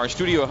Shepard's our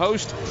studio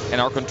host,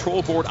 and our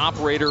control board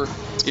operator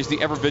is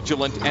the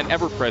ever-vigilant and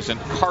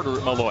ever-present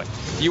Carter Malloy.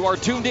 You are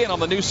tuned in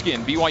on the new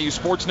skin, BYU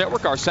Sports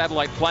Network, our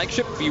satellite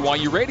flagship,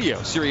 BYU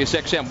Radio, Sirius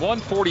XM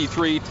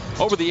 143,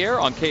 over the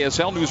air on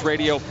KSL News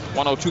Radio,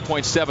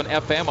 102.7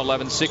 FM,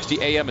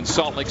 1160 AM in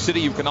Salt Lake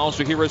City. You can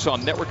also hear us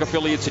on network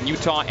affiliates in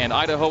Utah and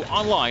Idaho,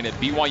 online at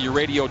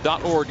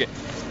BYURadio.org.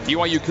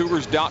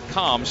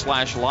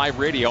 BYUCougars.com/live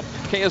radio,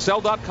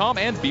 KSL.com,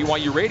 and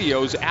BYU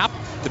Radio's app,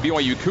 the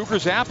BYU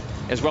Cougars app,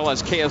 as well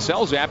as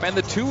KSL's app and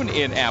the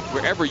TuneIn app,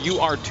 wherever you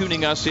are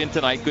tuning us in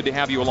tonight. Good to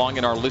have you along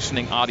in our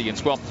listening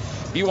audience. Well,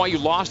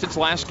 BYU lost its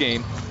last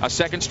game, a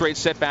second straight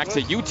setback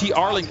to UT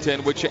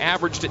Arlington, which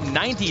averaged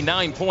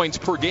 99 points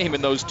per game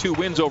in those 2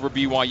 wins over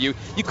BYU.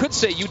 You could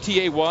say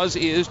UTA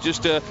is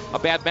just a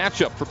bad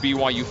matchup for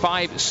BYU.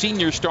 5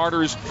 senior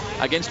starters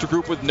against a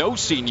group with no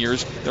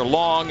seniors. They're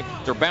long,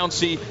 they're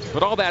bouncy,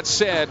 but all that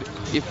said,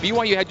 if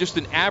BYU had just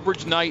an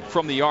average night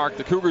from the arc,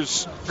 the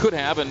Cougars could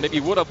have and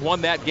maybe would have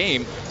won that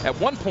game. At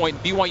one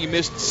point, BYU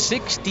missed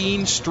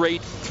 16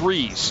 straight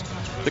threes.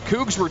 The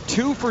Cougs were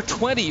 2 for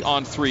 20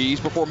 on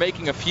threes before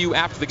making a few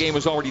after the game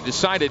was already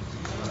decided.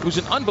 It was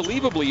an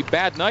unbelievably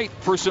bad night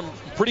for some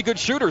pretty good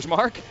shooters,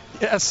 Mark.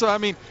 Yeah, so,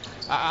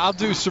 I'll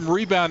do some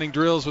rebounding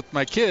drills with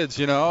my kids,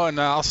 and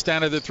I'll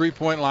stand at the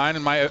three-point line,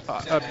 and my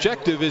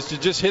objective is to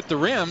just hit the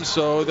rim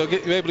so they'll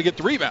be able to get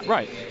the rebound.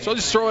 Right. So I'll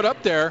just throw it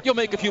up there. You'll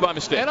make a few by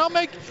mistake. And I'll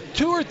make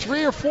 2 or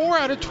 3 or 4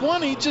 out of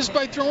 20 just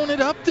by throwing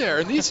it up there.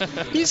 And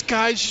these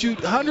guys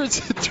shoot hundreds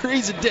of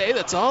threes a day.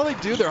 That's all they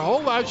do. Their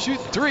whole life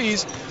shooting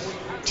threes.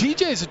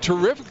 TJ's a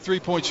terrific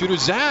three-point shooter.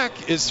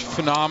 Zach is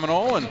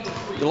phenomenal, and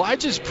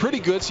Elijah's pretty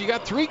good. So you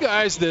got 3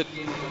 guys that,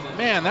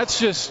 man, that's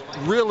just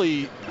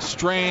really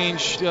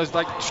strange. It's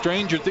like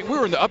Stranger Things. We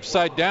were in the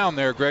upside down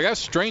there, Greg.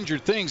 That's Stranger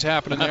Things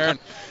happening there, and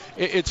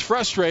it's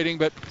frustrating.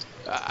 But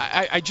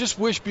I just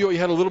wish BYU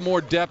had a little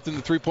more depth in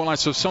the three-point line.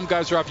 So some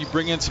guys are off, you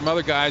bring in some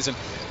other guys, and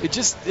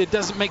it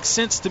doesn't make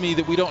sense to me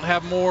that we don't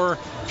have more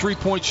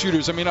three-point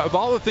shooters. I mean, of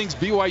all the things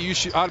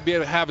BYU ought to be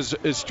able to have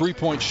is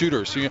three-point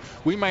shooters. So,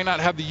 we might not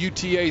have the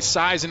UTA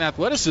size and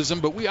athleticism,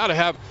 but we ought to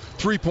have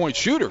three-point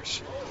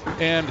shooters.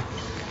 And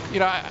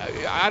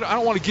I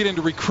don't want to get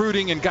into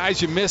recruiting and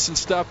guys you miss and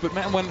stuff, but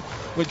man,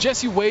 when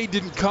Jesse Wade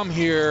didn't come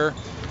here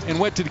and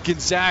went to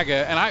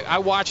Gonzaga, and I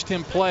watched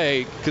him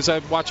play because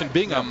I'm watching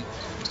Bingham.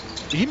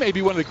 He may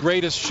be one of the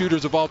greatest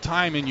shooters of all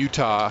time in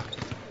Utah,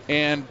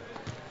 and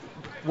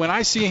when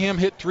I see him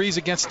hit threes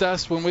against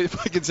us when we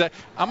play Gonzaga,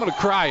 I'm going to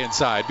cry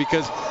inside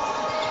because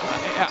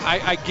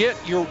I get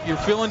you're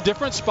filling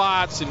different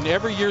spots, and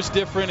every year's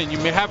different, and you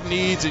may have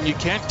needs, and you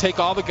can't take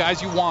all the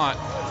guys you want.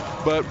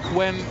 But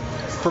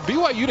for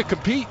BYU to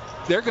compete,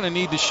 they're going to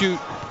need to shoot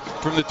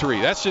from the three.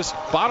 That's just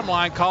bottom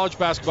line. College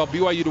basketball,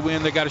 BYU to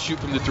win, they got to shoot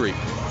from the three.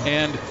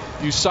 And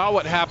you saw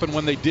what happened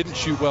when they didn't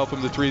shoot well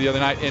from the three the other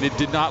night, and it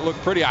did not look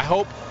pretty. I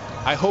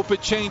hope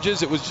it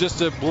changes. It was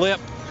just a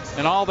blip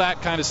and all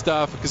that kind of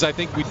stuff, because I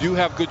think we do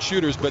have good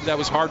shooters, but that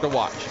was hard to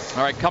watch.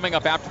 All right, coming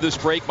up after this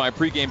break, my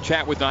pregame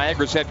chat with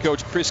Niagara's head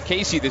coach Chris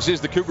Casey. This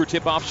is the Cougar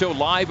Tip-Off Show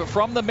live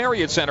from the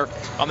Marriott Center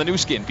on the new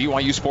skin,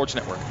 BYU Sports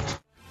Network.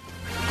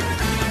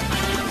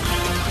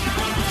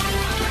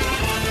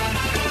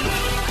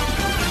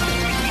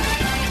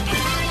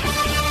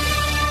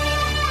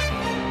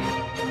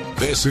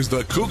 This is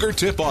the Cougar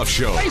Tip-Off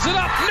Show. Raise it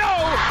up.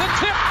 No. The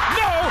tip.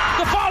 No.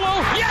 The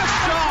follow. Yes,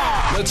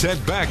 Shaw. Let's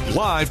head back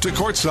live to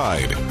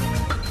courtside.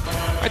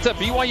 It's a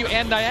BYU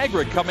and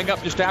Niagara coming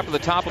up just after the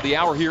top of the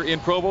hour here in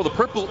Provo. The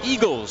Purple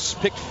Eagles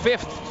picked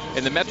 5th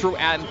in the Metro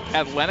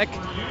Athletic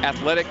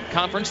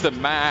Conference, the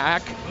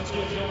MAC.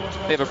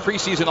 They have a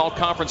preseason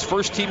all-conference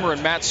first-teamer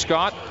in Matt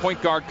Scott,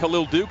 point guard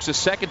Khalil Dukes, a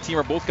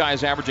second-teamer, both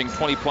guys averaging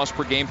 20-plus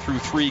per game through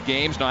 3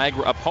 games.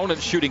 Niagara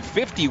opponents shooting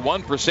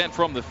 51%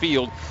 from the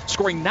field,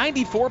 scoring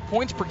 94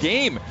 points per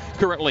game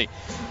currently.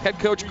 Head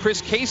coach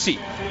Chris Casey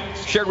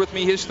shared with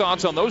me his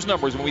thoughts on those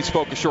numbers when we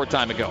spoke a short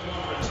time ago.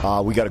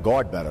 We got to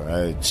guard better.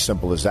 It's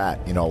simple as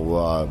that.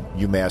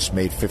 UMass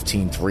made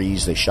 15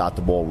 threes. They shot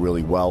the ball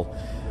really well.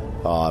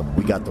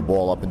 We got the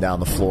ball up and down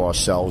the floor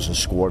ourselves and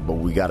scored, but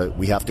we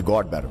have to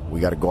guard better. We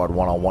got to guard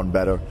one-on-one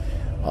better.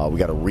 We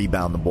got to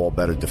rebound the ball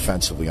better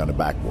defensively on the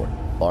backboard.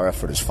 Our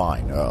effort is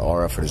fine.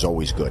 Our effort is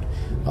always good.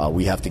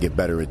 We have to get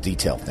better at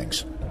detail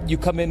things. You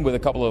come in with a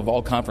couple of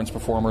all-conference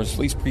performers, at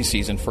least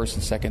preseason, first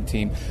and second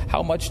team.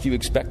 How much do you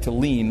expect to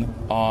lean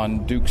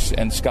on Dukes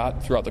and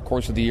Scott throughout the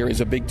course of the year?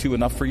 Is a big two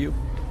enough for you?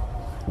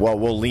 Well,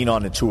 we'll lean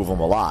on the two of them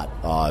a lot,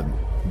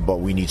 but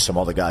we need some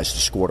other guys to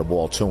score the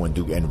ball too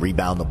and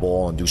rebound the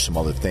ball and do some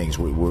other things.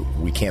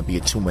 We can't be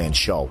a two-man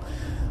show,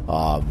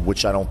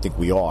 which I don't think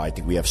we are. I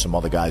think we have some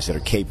other guys that are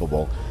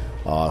capable,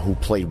 who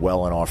played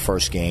well in our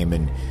first game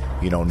and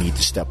need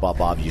to step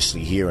up,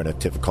 obviously, here in a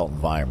difficult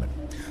environment.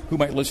 Who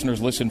might listeners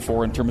listen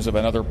for in terms of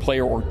another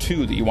player or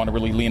two that you want to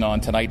really lean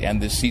on tonight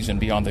and this season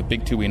beyond the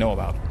big two we know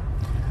about?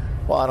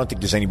 Well, I don't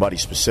think there's anybody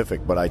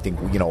specific, but I think,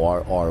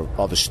 our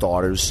other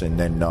starters, and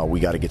then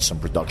we got to get some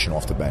production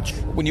off the bench.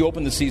 When you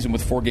open the season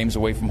with 4 games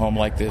away from home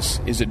like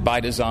this, is it by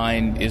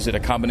design? Is it a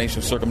combination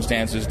of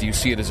circumstances? Do you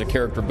see it as a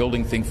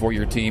character-building thing for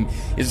your team?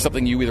 Is it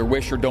something you either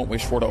wish or don't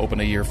wish for to open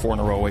a year 4 in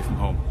a row away from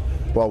home?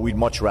 Well, we'd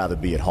much rather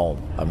be at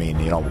home. I mean,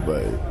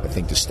 I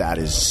think the stat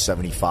is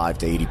 75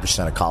 to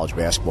 80% of college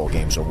basketball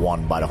games are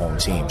won by the home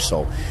team.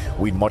 So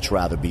we'd much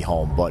rather be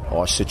home. But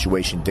our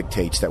situation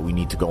dictates that we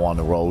need to go on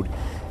the road.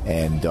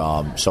 And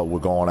so we're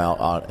going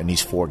out in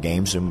these 4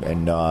 games. And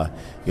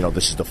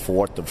this is the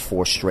 4th of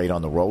 4 straight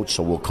on the road.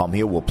 So we'll come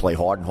here, we'll play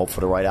hard, and hope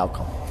for the right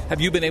outcome. Have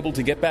you been able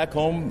to get back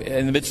home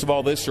in the midst of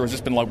all this, or has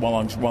this been like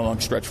one long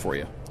stretch for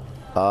you?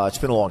 It's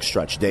been a long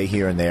stretch, day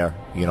here and there,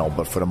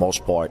 but for the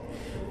most part,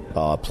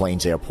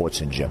 planes,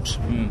 airports, and gyms.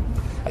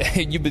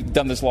 You've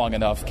done this long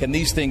enough. Can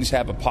these things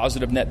have a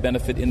positive net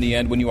benefit in the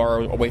end when you are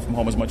away from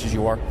home as much as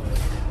you are?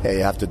 Yeah,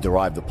 you have to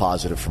derive the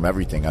positive from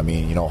everything. I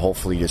mean,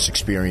 hopefully this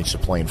experience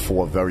of playing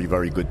 4 very,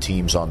 very good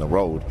teams on the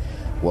road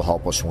will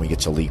help us when we get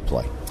to league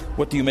play.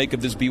 What do you make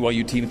of this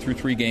BYU team through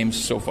 3 games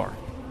so far?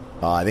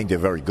 I think they're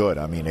very good.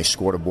 I mean, they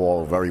score the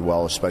ball very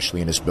well,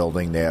 especially in this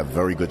building. They have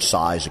very good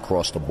size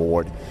across the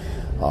board.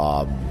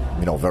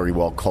 Very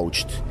well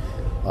coached.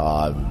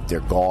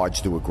 Their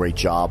guards do a great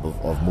job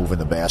of moving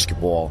the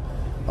basketball.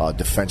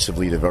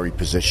 Defensively, they're very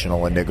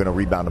positional, and they're going to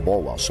rebound the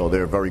ball well. So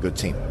they're a very good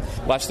team.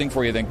 Last thing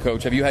for you then,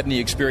 Coach. Have you had any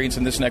experience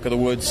in this neck of the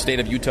woods, state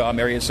of Utah,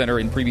 Marriott Center,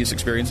 in previous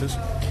experiences?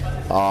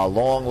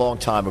 Long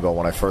time ago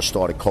when I first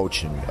started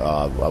coaching,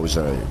 I was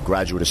a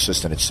graduate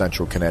assistant at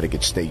Central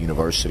Connecticut State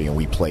University, and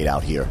we played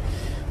out here.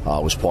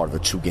 It was part of a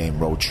 2-game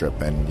road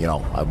trip, and,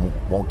 I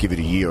won't give it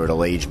a year.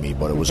 It'll age me,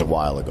 but it was a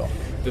while ago.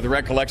 Do the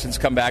recollections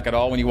come back at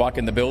all when you walk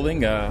in the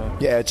building?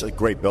 Yeah, it's a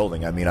great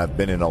building. I mean, I've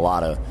been in a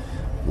lot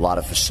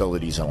of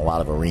facilities and a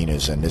lot of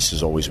arenas, and this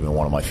has always been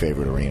one of my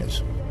favorite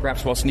arenas.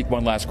 Perhaps we'll sneak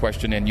one last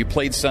question in. You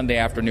played Sunday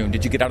afternoon.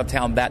 Did you get out of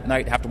town that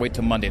night, have to wait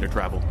till Monday to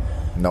travel?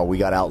 No, we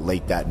got out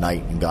late that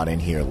night and got in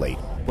here late.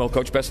 Well,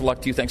 Coach, best of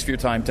luck to you. Thanks for your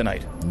time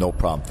tonight. No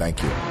problem.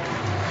 Thank you.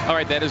 All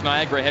right, that is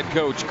Niagara head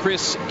coach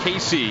Chris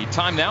Casey.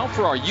 Time now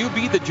for our You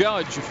Be the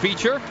Judge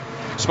feature,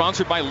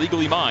 sponsored by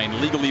Legally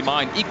Mine. Legally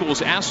Mine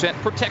equals asset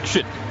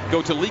protection.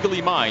 Go to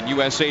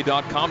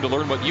LegallyMineUSA.com to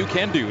learn what you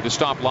can do to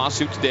stop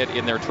lawsuits dead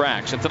in their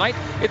tracks. And tonight,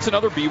 it's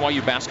another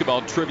BYU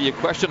basketball trivia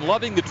question.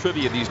 Loving the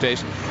trivia these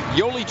days.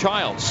 Yoeli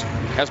Childs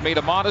has made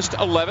a modest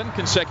 11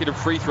 consecutive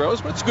free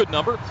throws, but it's a good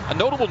number, a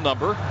notable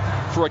number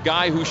for a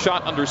guy who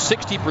shot under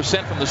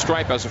 60% from the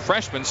stripe as a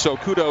freshman, so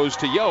kudos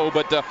to Yo.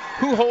 But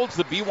who holds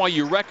the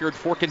BYU record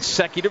for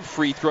consecutive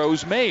free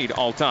throws made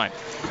all time?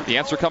 The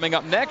answer coming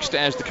up next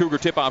as the Cougar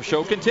Tip-Off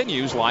Show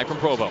continues live from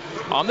Provo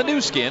on the new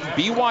skin,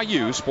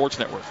 BYU Sports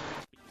Network.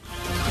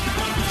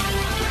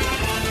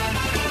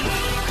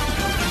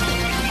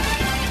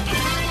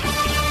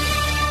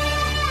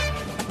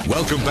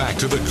 Welcome back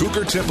to the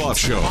Cougar Tip-Off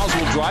Show.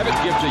 Oswald drive it,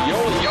 give to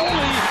Yoeli.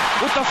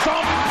 Yoeli with the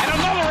thump and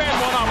another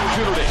and one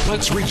opportunity.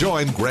 Let's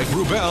rejoin Greg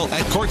Wrubell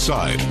at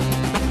courtside.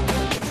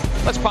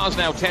 Let's pause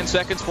now 10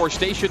 seconds for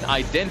station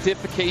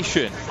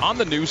identification on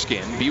the new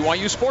skin,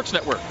 BYU Sports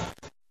Network.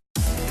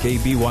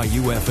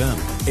 KBYU FM,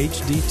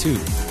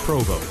 HD2,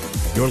 Provo.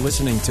 You're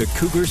listening to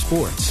Cougar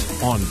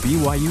Sports on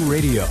BYU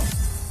Radio.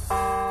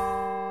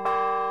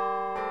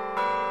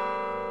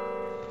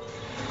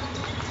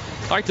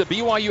 All right, to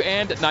BYU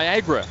and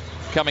Niagara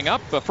coming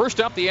up. First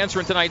up, the answer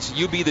in tonight's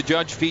You Be the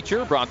Judge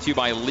feature, brought to you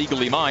by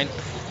Legally Mine.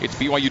 It's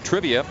BYU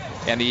trivia,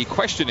 and the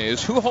question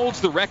is, who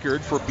holds the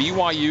record for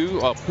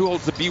BYU? Who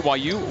holds the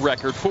BYU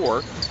record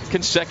for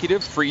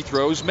consecutive free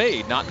throws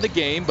made? Not in the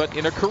game, but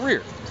in a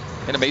career,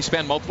 and it may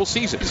span multiple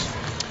seasons.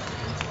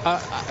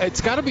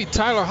 It's got to be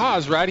Tyler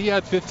Haws, right? He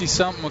had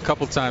 50-something a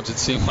couple times, it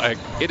seemed like.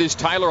 It is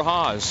Tyler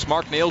Haws.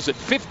 Mark nails it,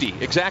 50,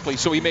 exactly.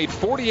 So he made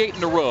 48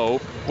 in a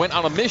row, went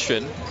on a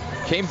mission,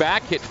 came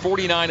back, hit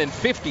 49 and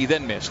 50,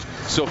 then missed.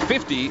 So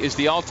 50 is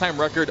the all-time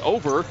record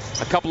over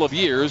a couple of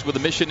years with a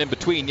mission in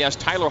between. Yes,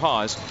 Tyler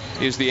Haws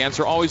is the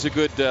answer. Always a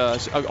good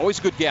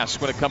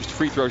guess when it comes to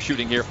free throw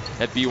shooting here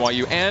at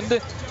BYU.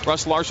 And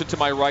Russ Larson to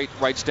my right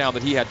writes down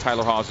that he had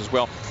Tyler Haws as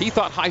well. He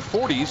thought high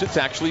 40s. It's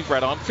actually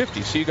right on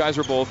 50. So you guys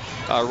are both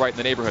right in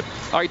the neighborhood.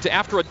 All right,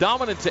 after a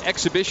dominant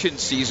exhibition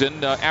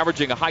season,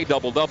 averaging a high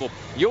double-double,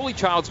 Yoeli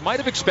Childs might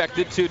have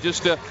expected to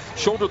just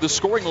shoulder the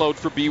scoring load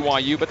for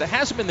BYU, but that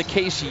hasn't been the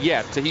case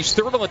yet. He's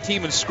third on the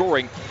team in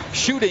scoring,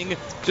 shooting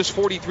just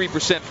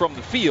 43% from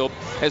the field,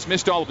 has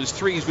missed all of his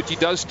threes, which he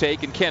does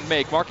take and can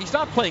make. Mark, he's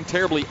not playing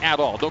terribly at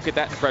all. Don't get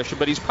that impression,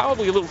 but he's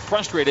probably a little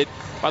frustrated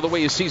by the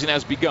way his season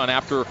has begun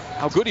after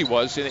how good he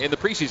was in the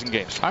preseason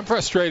games. I'm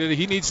frustrated.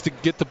 He needs to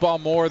get the ball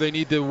more. They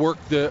need to work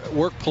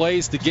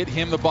plays to get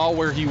him the ball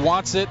where he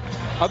wants it.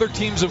 Other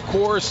teams, of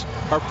course,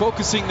 are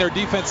focusing their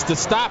defense to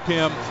stop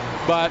him,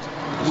 but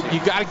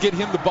you got to get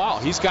him the ball.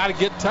 He's got to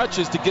get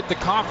touches to get the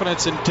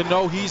confidence and to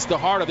know he's the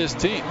heart of this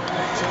team.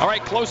 All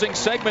right, closing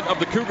segment of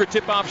the Cougar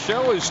Tip-Off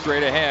Show is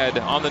straight ahead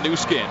on the new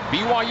skin,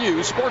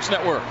 BYU Sports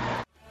Network.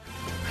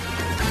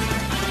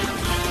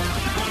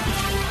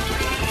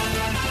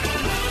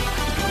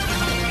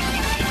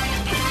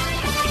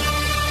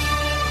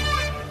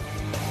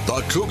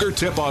 The Cougar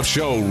Tip-Off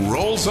Show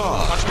rolls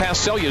on. Punch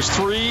past Selja's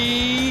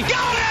three.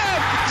 Got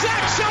him!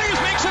 Zach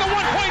Selja's makes it a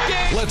one-point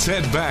game. Let's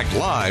head back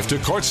live to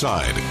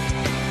courtside.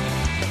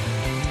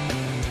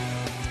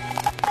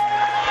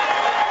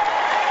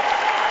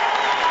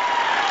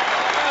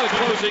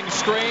 Closing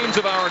strains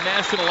of our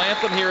national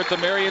anthem here at the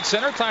Marriott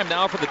Center. Time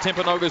now for the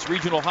Timpanogos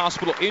Regional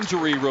Hospital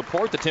Injury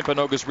Report. The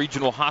Timpanogos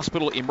Regional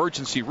Hospital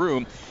Emergency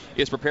Room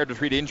is prepared to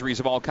treat injuries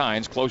of all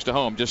kinds close to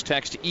home. Just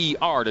text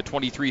ER to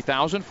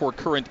 23,000 for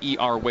current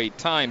ER wait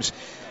times.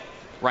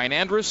 Ryan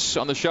Andrus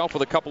on the shelf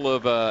with a couple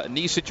of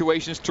knee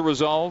situations to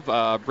resolve.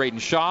 Braden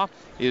Shaw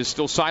is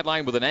still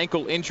sidelined with an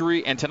ankle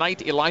injury. And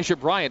tonight, Elijah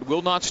Bryant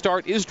will not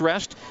start, is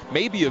dressed,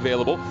 may be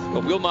available,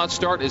 but will not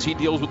start as he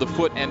deals with a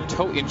foot and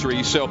toe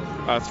injury. So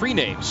 3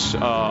 names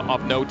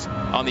of note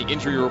on the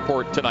injury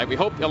report tonight. We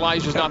hope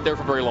Elijah's not there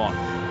for very long.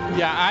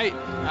 Yeah,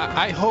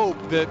 I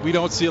hope that we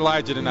don't see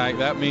Elijah tonight.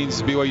 That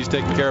means BYU's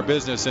taking care of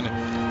business.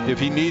 And if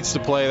he needs to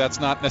play, that's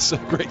not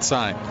necessarily a great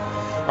sign.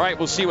 All right,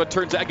 we'll see what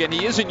turns out. Again,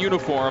 he is in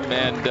uniform,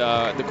 and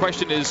the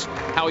question is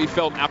how he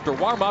felt after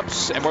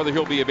warm-ups and whether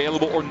he'll be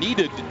available or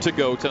needed to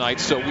go tonight.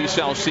 So we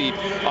shall see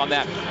on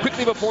that.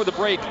 Quickly before the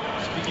break,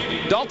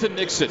 Dalton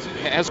Nixon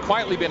has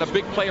quietly been a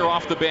big player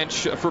off the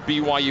bench for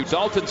BYU.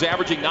 Dalton's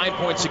averaging 9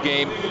 points a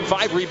game,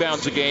 5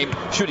 rebounds a game,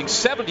 shooting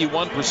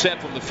 71%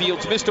 from the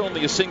field, missed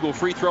only a single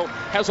free throw,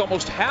 has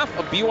almost half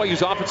of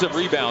BYU's offensive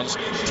rebounds,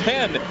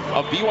 10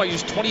 of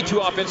BYU's 22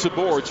 offensive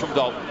boards from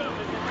Dalton.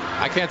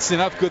 I can't say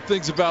enough good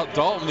things about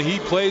Dalton. He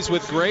plays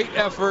with great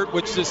effort,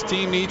 which this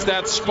team needs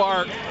that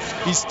spark.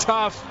 He's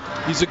tough.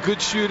 He's a good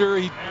shooter.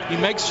 He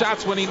makes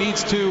shots when he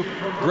needs to.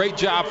 Great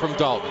job from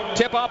Dalton.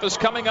 Tip-off is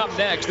coming up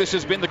next. This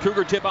has been the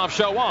Cougar Tip-Off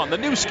Show on the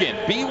new skin,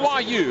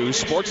 BYU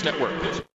Sports Network.